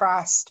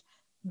contrast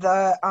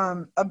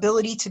the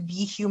ability to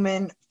be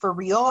human for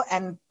real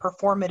and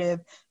performative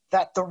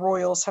that the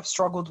royals have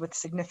struggled with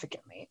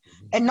significantly.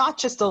 Mm-hmm. And not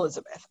just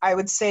Elizabeth. I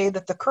would say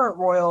that the current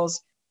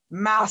royals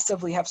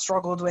massively have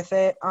struggled with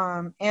it.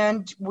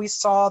 And we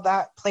saw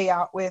that play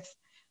out with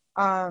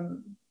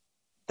the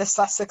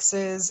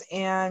Sussexes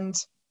and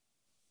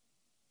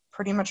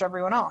pretty much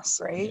everyone else,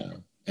 right? Yeah.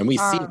 And we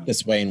see it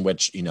this way in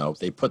which,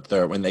 they put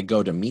when they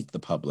go to meet the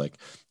public,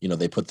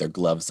 they put their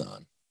gloves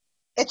on.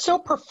 It's so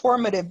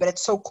performative, but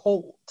it's so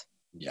cold.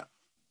 Yeah.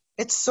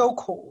 It's so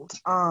cold.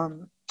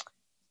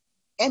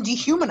 And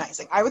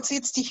dehumanizing. I would say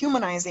it's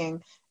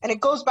dehumanizing. And it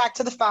goes back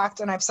to the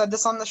fact, and I've said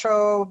this on the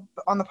show,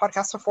 on the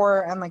podcast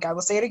before, and I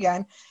will say it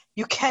again,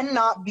 you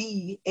cannot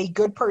be a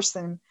good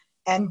person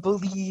and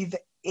believe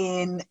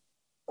in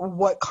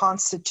what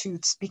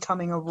constitutes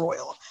becoming a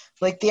royal.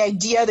 The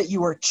idea that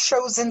you are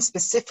chosen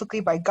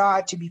specifically by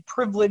God to be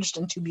privileged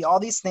and to be all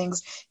these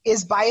things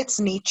is by its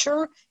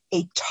nature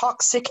a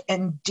toxic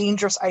and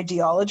dangerous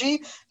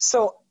ideology.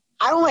 So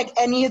I don't like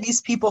any of these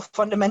people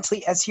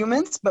fundamentally as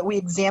humans, but we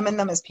examine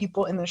them as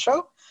people in the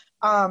show.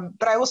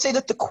 But I will say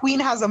that the Queen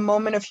has a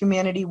moment of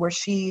humanity where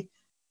she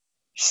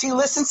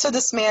listens to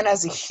this man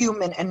as a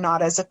human and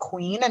not as a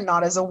queen and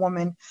not as a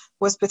woman who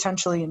was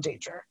potentially in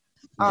danger.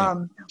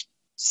 Yeah.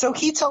 So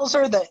he tells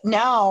her that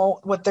now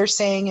what they're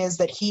saying is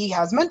that he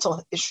has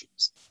mental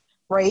issues,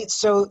 right?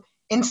 So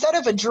instead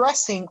of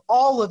addressing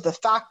all of the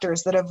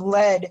factors that have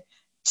led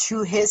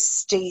to his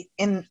state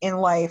in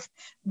life,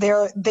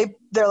 they're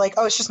like,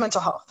 oh, it's just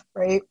mental health,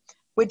 right?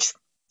 Which,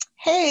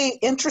 hey,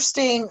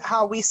 interesting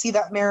how we see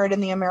that mirrored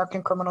in the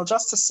American criminal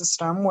justice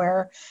system,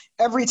 where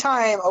every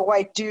time a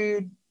white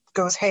dude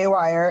goes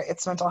haywire,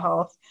 it's mental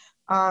health.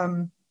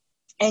 And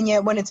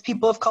yet when it's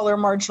people of color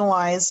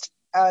marginalized,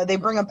 they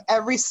bring up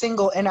every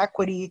single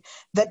inequity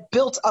that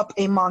built up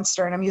a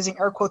monster, and I'm using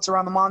air quotes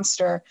around the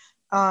monster,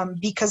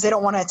 because they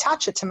don't want to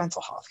attach it to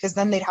mental health, because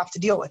then they'd have to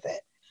deal with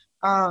it.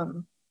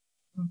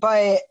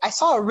 But I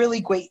saw a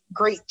really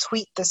great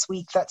tweet this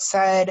week that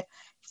said,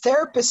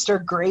 therapists are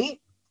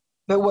great,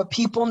 but what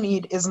people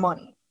need is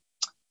money.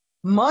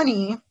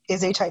 Money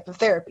is a type of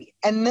therapy.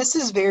 And this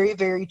is very,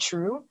 very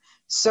true.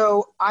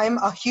 So I'm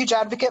a huge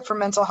advocate for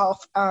mental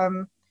health,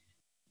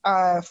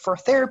 for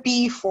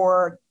therapy,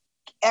 for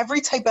every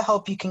type of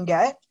help you can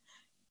get.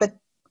 But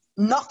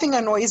nothing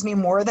annoys me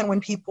more than when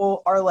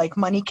people are like,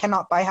 money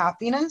cannot buy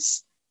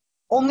happiness.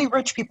 Only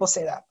rich people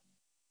say that.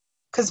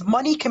 Because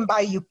money can buy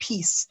you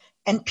peace,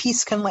 and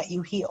peace can let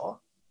you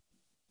heal,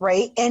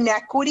 right?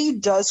 Inequity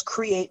does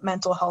create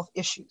mental health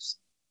issues.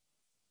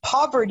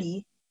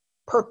 Poverty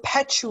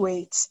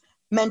perpetuates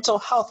mental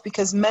health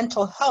because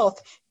mental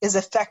health is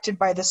affected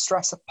by the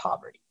stress of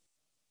poverty.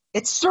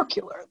 It's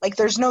circular.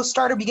 There's no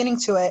start or beginning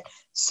to it.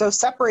 So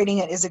separating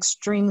it is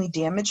extremely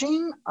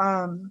damaging.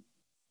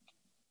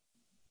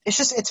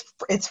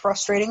 It's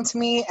frustrating to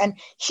me. And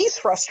he's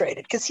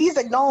frustrated because he's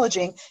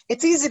acknowledging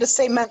it's easy to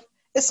say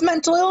it's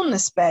mental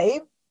illness,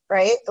 babe,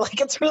 right?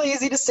 It's really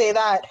easy to say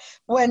that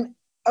when,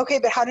 okay,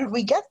 but how did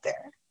we get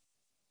there?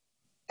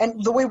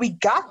 And the way we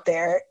got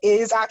there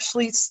is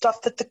actually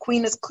stuff that the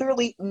Queen is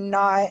clearly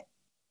not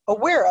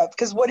aware of.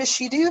 Because what does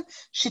she do?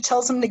 She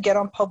tells him to get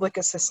on public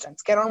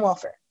assistance, get on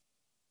welfare.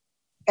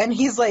 And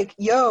he's like,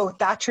 yo,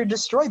 Thatcher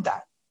destroyed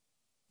that.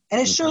 And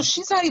it shows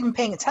she's not even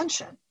paying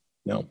attention.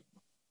 No.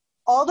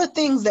 All the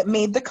things that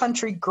made the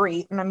country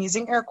great, and I'm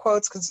using air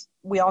quotes because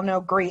we all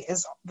know great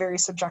is very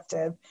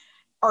subjective,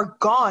 are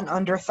gone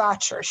under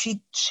Thatcher.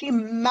 She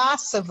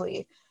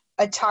massively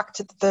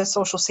attacked the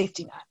social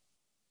safety net,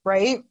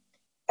 right?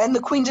 And the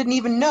Queen didn't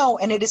even know,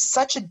 and it is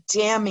such a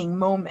damning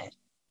moment.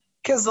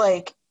 Because,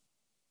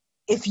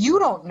 if you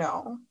don't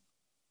know,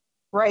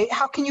 right,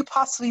 how can you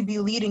possibly be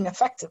leading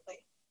effectively?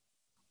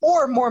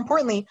 Or, more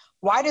importantly,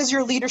 why does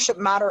your leadership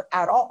matter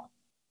at all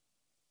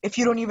if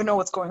you don't even know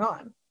what's going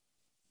on?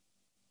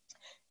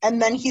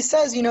 And then he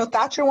says,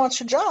 Thatcher wants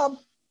your job.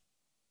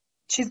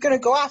 She's going to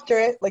go after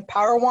it.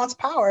 Power wants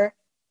power.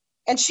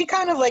 And she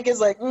kind of is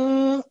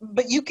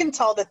but you can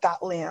tell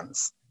that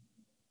lands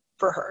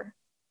for her,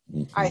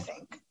 I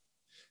think.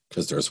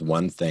 Because there's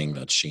one thing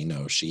that she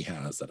knows she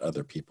has that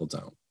other people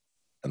don't.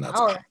 And that's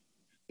power.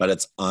 But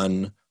it's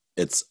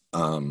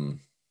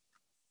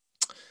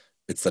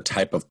the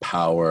type of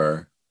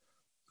power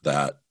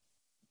that,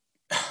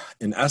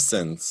 in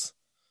essence,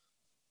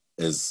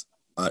 is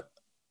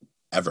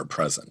ever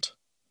present.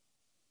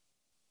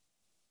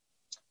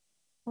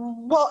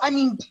 Well, I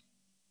mean,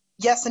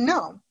 yes and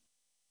no.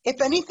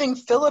 if anything,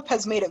 Philip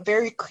has made it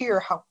very clear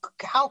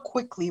how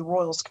quickly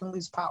royals can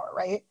lose power,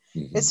 right?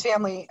 Mhm. His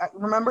family,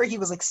 remember, he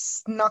was like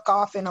snuck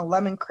off in a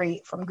lemon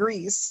crate from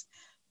Greece.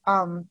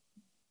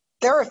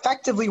 They're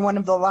effectively one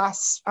of the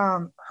last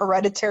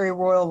hereditary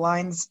royal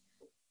lines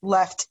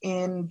left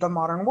in the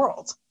modern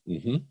world.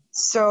 Mm-hmm.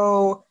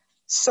 So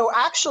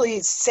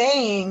actually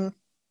saying,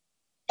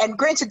 and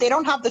granted, they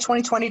don't have the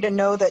 2020 to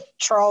know that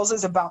Charles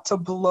is about to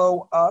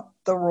blow up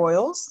the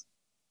royals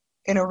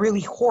in a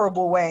really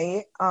horrible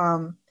way.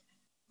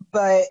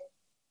 But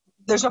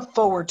there's a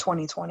forward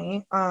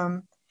 2020.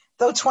 Though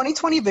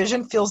 2020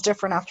 vision feels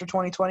different after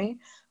 2020.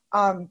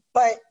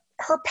 But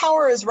her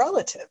power is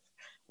relative,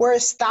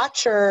 whereas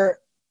Thatcher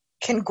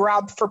can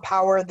grab for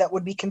power that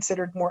would be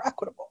considered more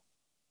equitable,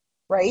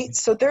 right?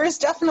 So there is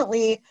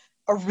definitely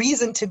a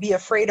reason to be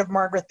afraid of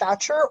Margaret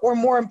Thatcher, or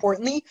more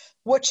importantly,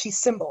 what she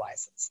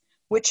symbolizes,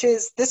 which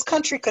is this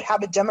country could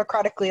have a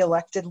democratically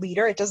elected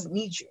leader. It doesn't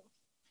need you,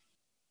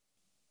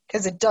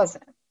 because it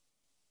doesn't.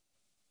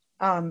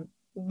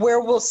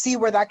 Where we'll see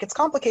where that gets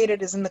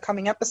complicated is in the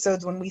coming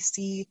episodes when we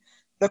see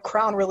the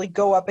Crown really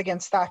go up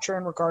against Thatcher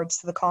in regards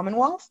to the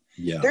Commonwealth.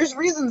 Yeah. There's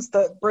reasons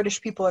that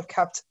British people have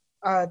kept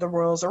the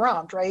royals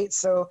around, right?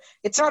 So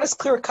it's not as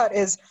clear cut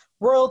as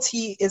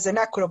royalty is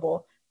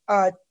inequitable.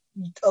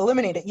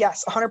 Eliminate it.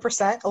 Yes,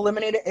 100%.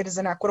 Eliminate it. It is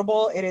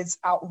inequitable. It is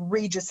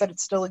outrageous that it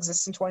still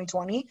exists in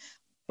 2020.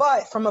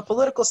 But from a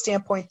political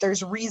standpoint,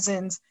 there's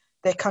reasons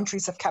that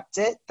countries have kept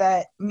it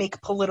that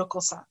make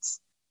political sense.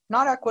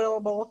 Not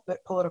equitable,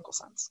 but political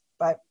sense.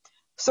 But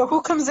so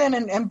who comes in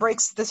and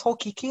breaks this whole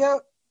kiki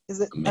out? Is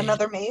it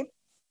another maid?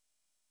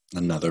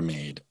 Another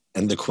maid.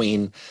 And the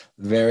Queen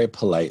very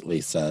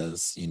politely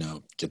says,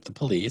 get the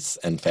police,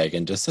 and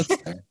Fagin just sits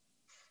there.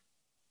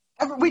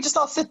 We just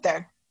all sit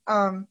there.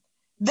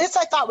 This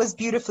I thought was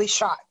beautifully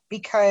shot,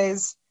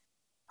 because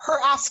her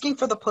asking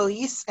for the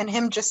police and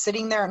him just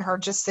sitting there and her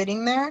just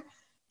sitting there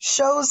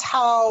shows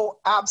how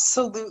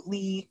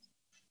absolutely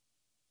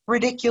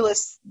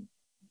ridiculous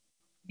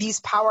these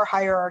power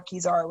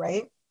hierarchies are,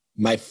 right?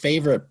 My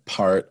favorite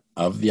part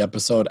of the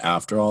episode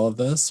after all of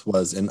this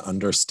was in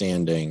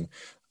understanding,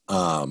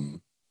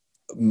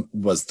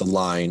 was the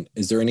line,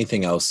 "Is there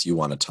anything else you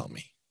want to tell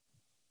me?"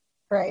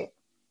 Right.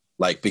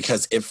 Like,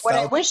 because what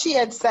I wish he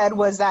had said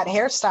was that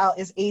hairstyle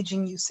is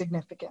aging you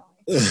significantly.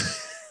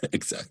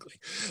 Exactly.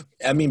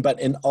 I mean, but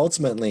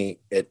ultimately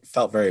it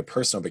felt very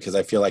personal, because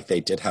I feel like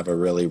they did have a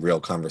really real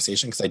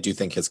conversation, because I do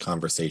think his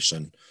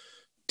conversation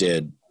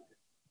did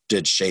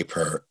shape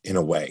her in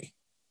a way.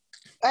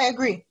 I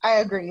agree.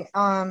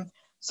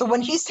 So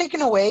when he's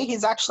taken away,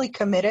 he's actually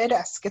committed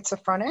as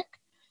schizophrenic.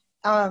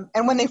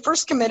 And when they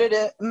first committed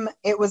it,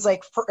 it was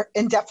like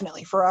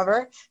indefinitely,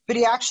 forever. But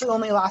he actually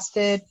only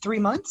lasted 3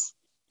 months.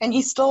 And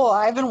he's still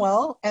alive and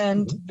well,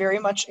 and very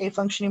much a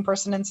functioning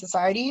person in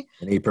society.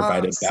 And he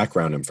provided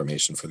background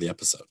information for the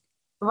episode.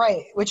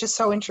 Right, which is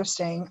so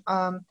interesting.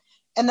 And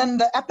then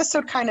the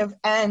episode kind of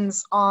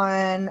ends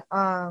on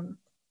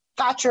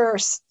Thatcher,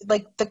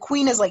 like the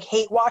Queen is like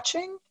hate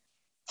watching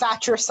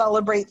Thatcher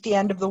celebrate the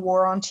end of the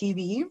war on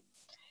TV.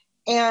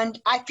 And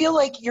I feel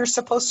like you're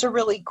supposed to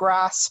really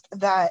grasp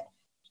that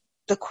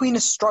the Queen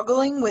is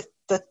struggling with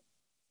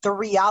the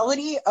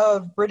reality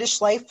of British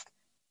life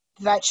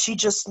that she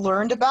just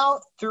learned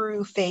about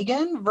through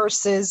Fagin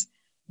versus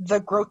the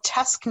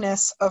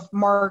grotesqueness of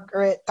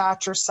Margaret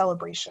Thatcher's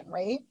celebration,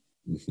 right?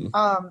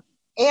 Mm-hmm.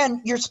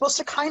 And you're supposed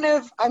to kind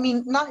of,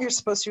 not you're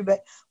supposed to,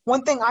 but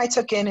one thing I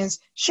took in is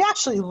she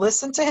actually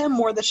listened to him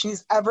more than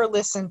she's ever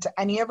listened to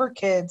any of her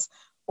kids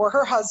or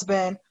her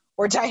husband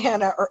or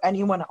Diana or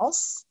anyone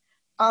else,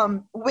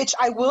 which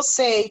I will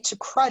say, to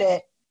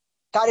credit,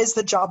 that is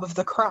the job of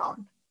the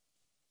Crown.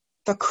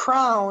 The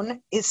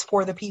Crown is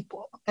for the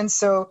people. And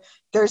so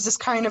there's this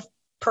kind of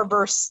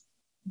perverse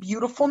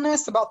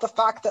beautifulness about the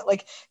fact that,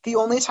 like, the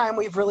only time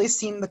we've really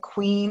seen the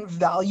Queen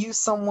value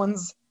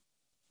someone's,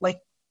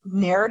 like,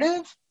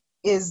 narrative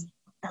is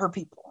her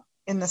people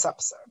in this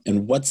episode.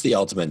 And what's the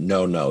ultimate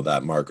no-no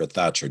that Margaret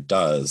Thatcher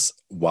does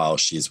while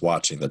she's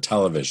watching the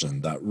television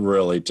that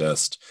really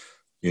just,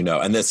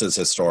 and this is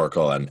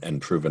historical and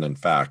proven in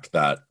fact,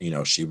 that,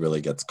 she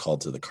really gets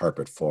called to the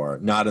carpet for,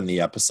 not in the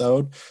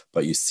episode,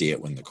 but you see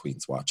it when the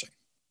Queen's watching.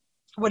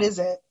 What is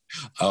it?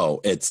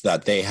 Oh, it's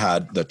that they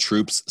had the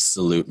troops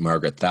salute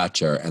Margaret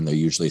Thatcher, and they're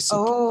usually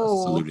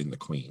saluting the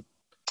Queen.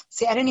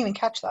 See, I didn't even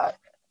catch that.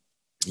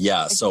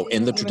 Yeah, so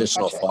in the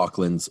traditional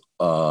Falklands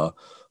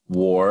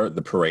War,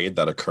 the parade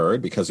that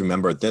occurred, because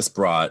remember, this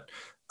brought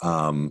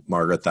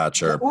Margaret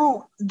Thatcher.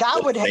 Ooh,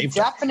 that would have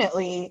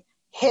definitely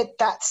hit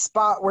that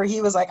spot where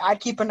he was like,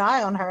 I'd keep an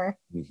eye on her.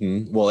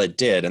 Mm-hmm. Well, it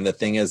did. And the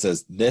thing is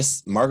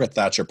this, Margaret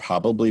Thatcher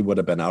probably would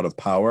have been out of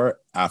power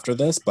after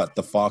this, but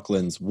the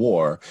Falklands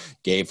War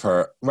gave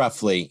her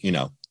roughly,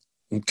 a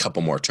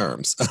couple more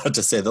terms,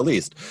 to say the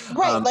least.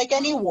 Right, like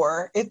any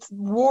war.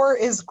 War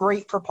is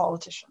great for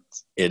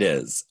politicians. It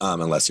is,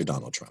 unless you're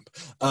Donald Trump.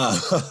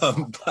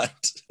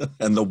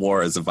 And the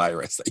war is a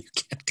virus that you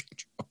can't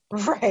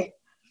control. Right.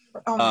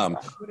 Oh my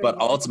God, but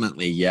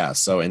ultimately, yeah.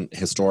 So in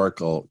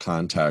historical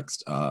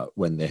context,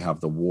 when they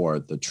have the war,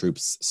 the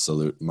troops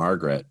salute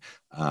Margaret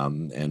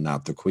and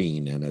not the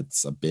Queen, and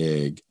it's a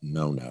big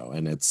no-no.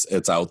 And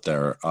it's out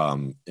there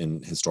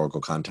in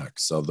historical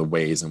context. So the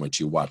ways in which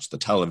you watch the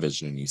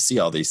television and you see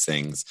all these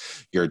things,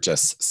 you're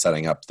just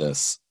setting up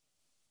this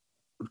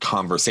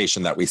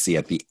conversation that we see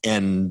at the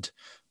end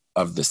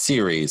of the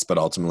series, but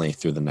ultimately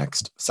through the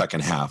next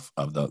second half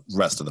of the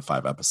rest of the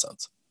 5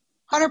 episodes.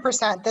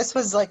 100%. This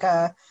was like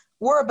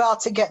we're about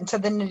to get into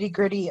the nitty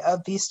gritty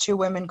of these two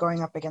women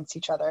going up against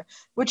each other,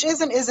 which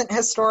isn't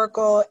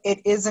historical.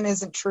 It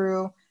isn't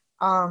true.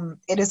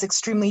 It is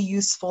extremely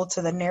useful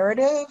to the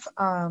narrative.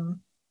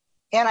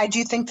 And I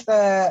do think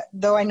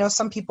though I know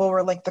some people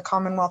were like the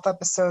Commonwealth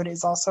episode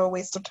is also a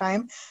waste of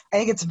time, I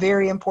think it's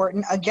very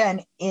important,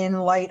 again, in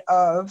light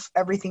of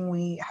everything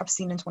we have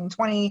seen in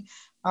 2020,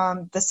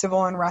 the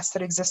civil unrest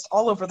that exists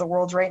all over the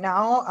world right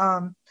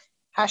now.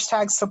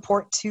 Hashtag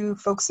support to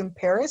folks in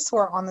Paris who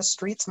are on the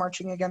streets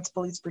marching against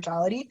police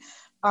brutality.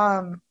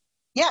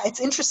 Yeah, it's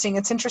interesting.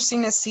 It's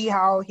interesting to see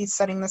how he's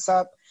setting this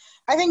up.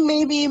 I think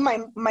maybe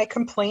my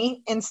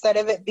complaint, instead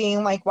of it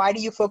being like, why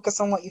do you focus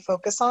on what you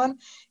focus on,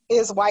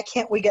 is why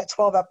can't we get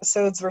 12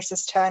 episodes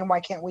versus 10? Why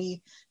can't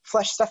we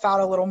flesh stuff out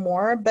a little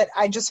more? But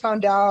I just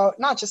found out,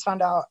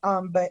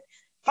 but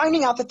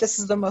finding out that this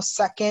is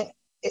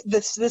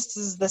this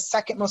is the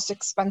second most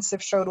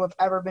expensive show to have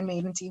ever been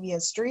made in TV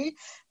history.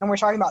 And we're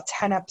talking about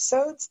 10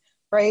 episodes,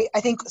 right?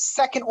 I think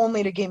second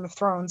only to Game of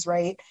Thrones,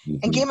 right? Mm-hmm.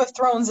 And Game of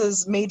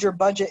Thrones' major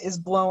budget is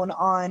blown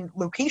on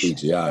location,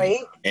 CGI,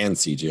 right? And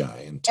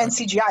CGI. And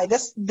CGI.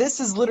 This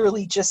is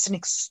literally just an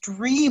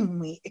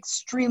extremely,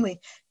 extremely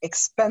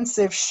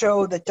expensive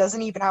show that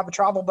doesn't even have a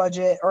travel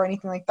budget or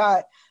anything like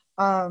that.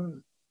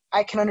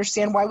 I can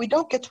understand why we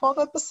don't get 12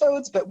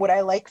 episodes, but would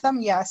I like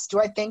them? Yes. Do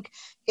I think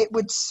it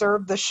would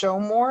serve the show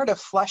more to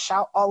flesh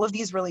out all of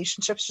these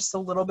relationships just a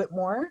little bit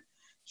more?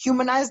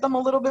 Humanize them a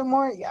little bit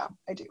more? Yeah,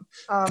 I do.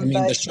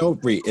 The show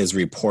is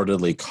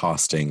reportedly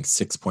costing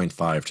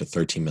 $6.5 to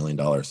 $13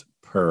 million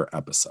per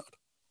episode.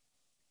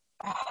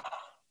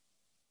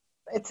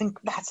 That's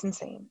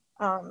insane.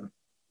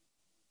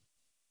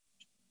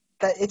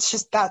 That's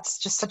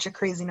just such a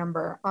crazy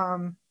number.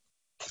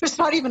 There's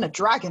not even a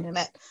dragon in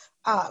it.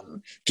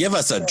 Give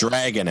us a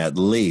dragon at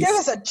least. Give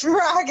us a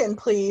dragon,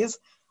 please.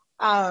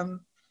 So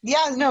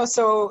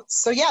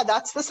yeah,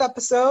 that's this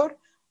episode.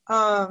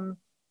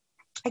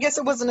 I guess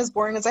it wasn't as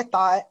boring as I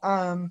thought.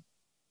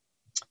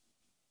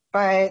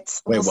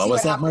 But wait, what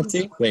was that,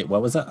 Marcy? Wait,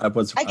 what was that?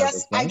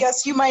 I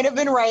guess you might have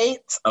been right.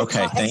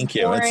 Okay, thank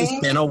you. It's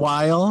just been a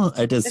while.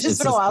 It's just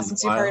been a while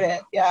since you heard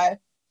it. Yeah,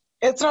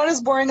 it's not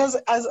as boring as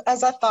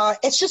I thought.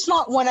 It's just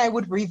not one I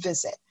would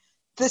revisit.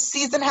 This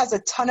season has a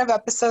ton of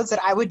episodes that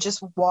I would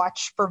just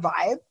watch for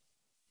vibe,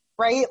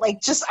 right?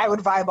 Like, just I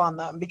would vibe on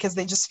them because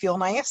they just feel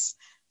nice,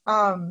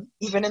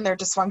 even in their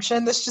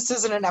dysfunction. This just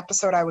isn't an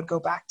episode I would go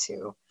back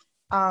to.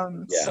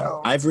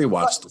 I've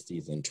rewatched the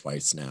season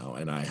twice now,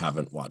 and I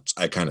haven't watched.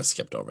 I kind of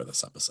skipped over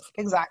this episode.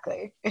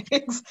 Exactly.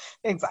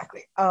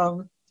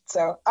 All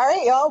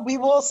right, y'all. We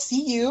will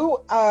see you,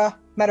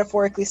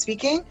 metaphorically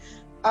speaking,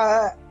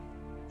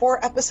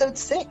 for episode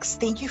 6.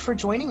 Thank you for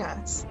joining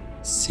us.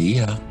 See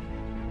ya.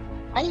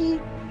 Bye.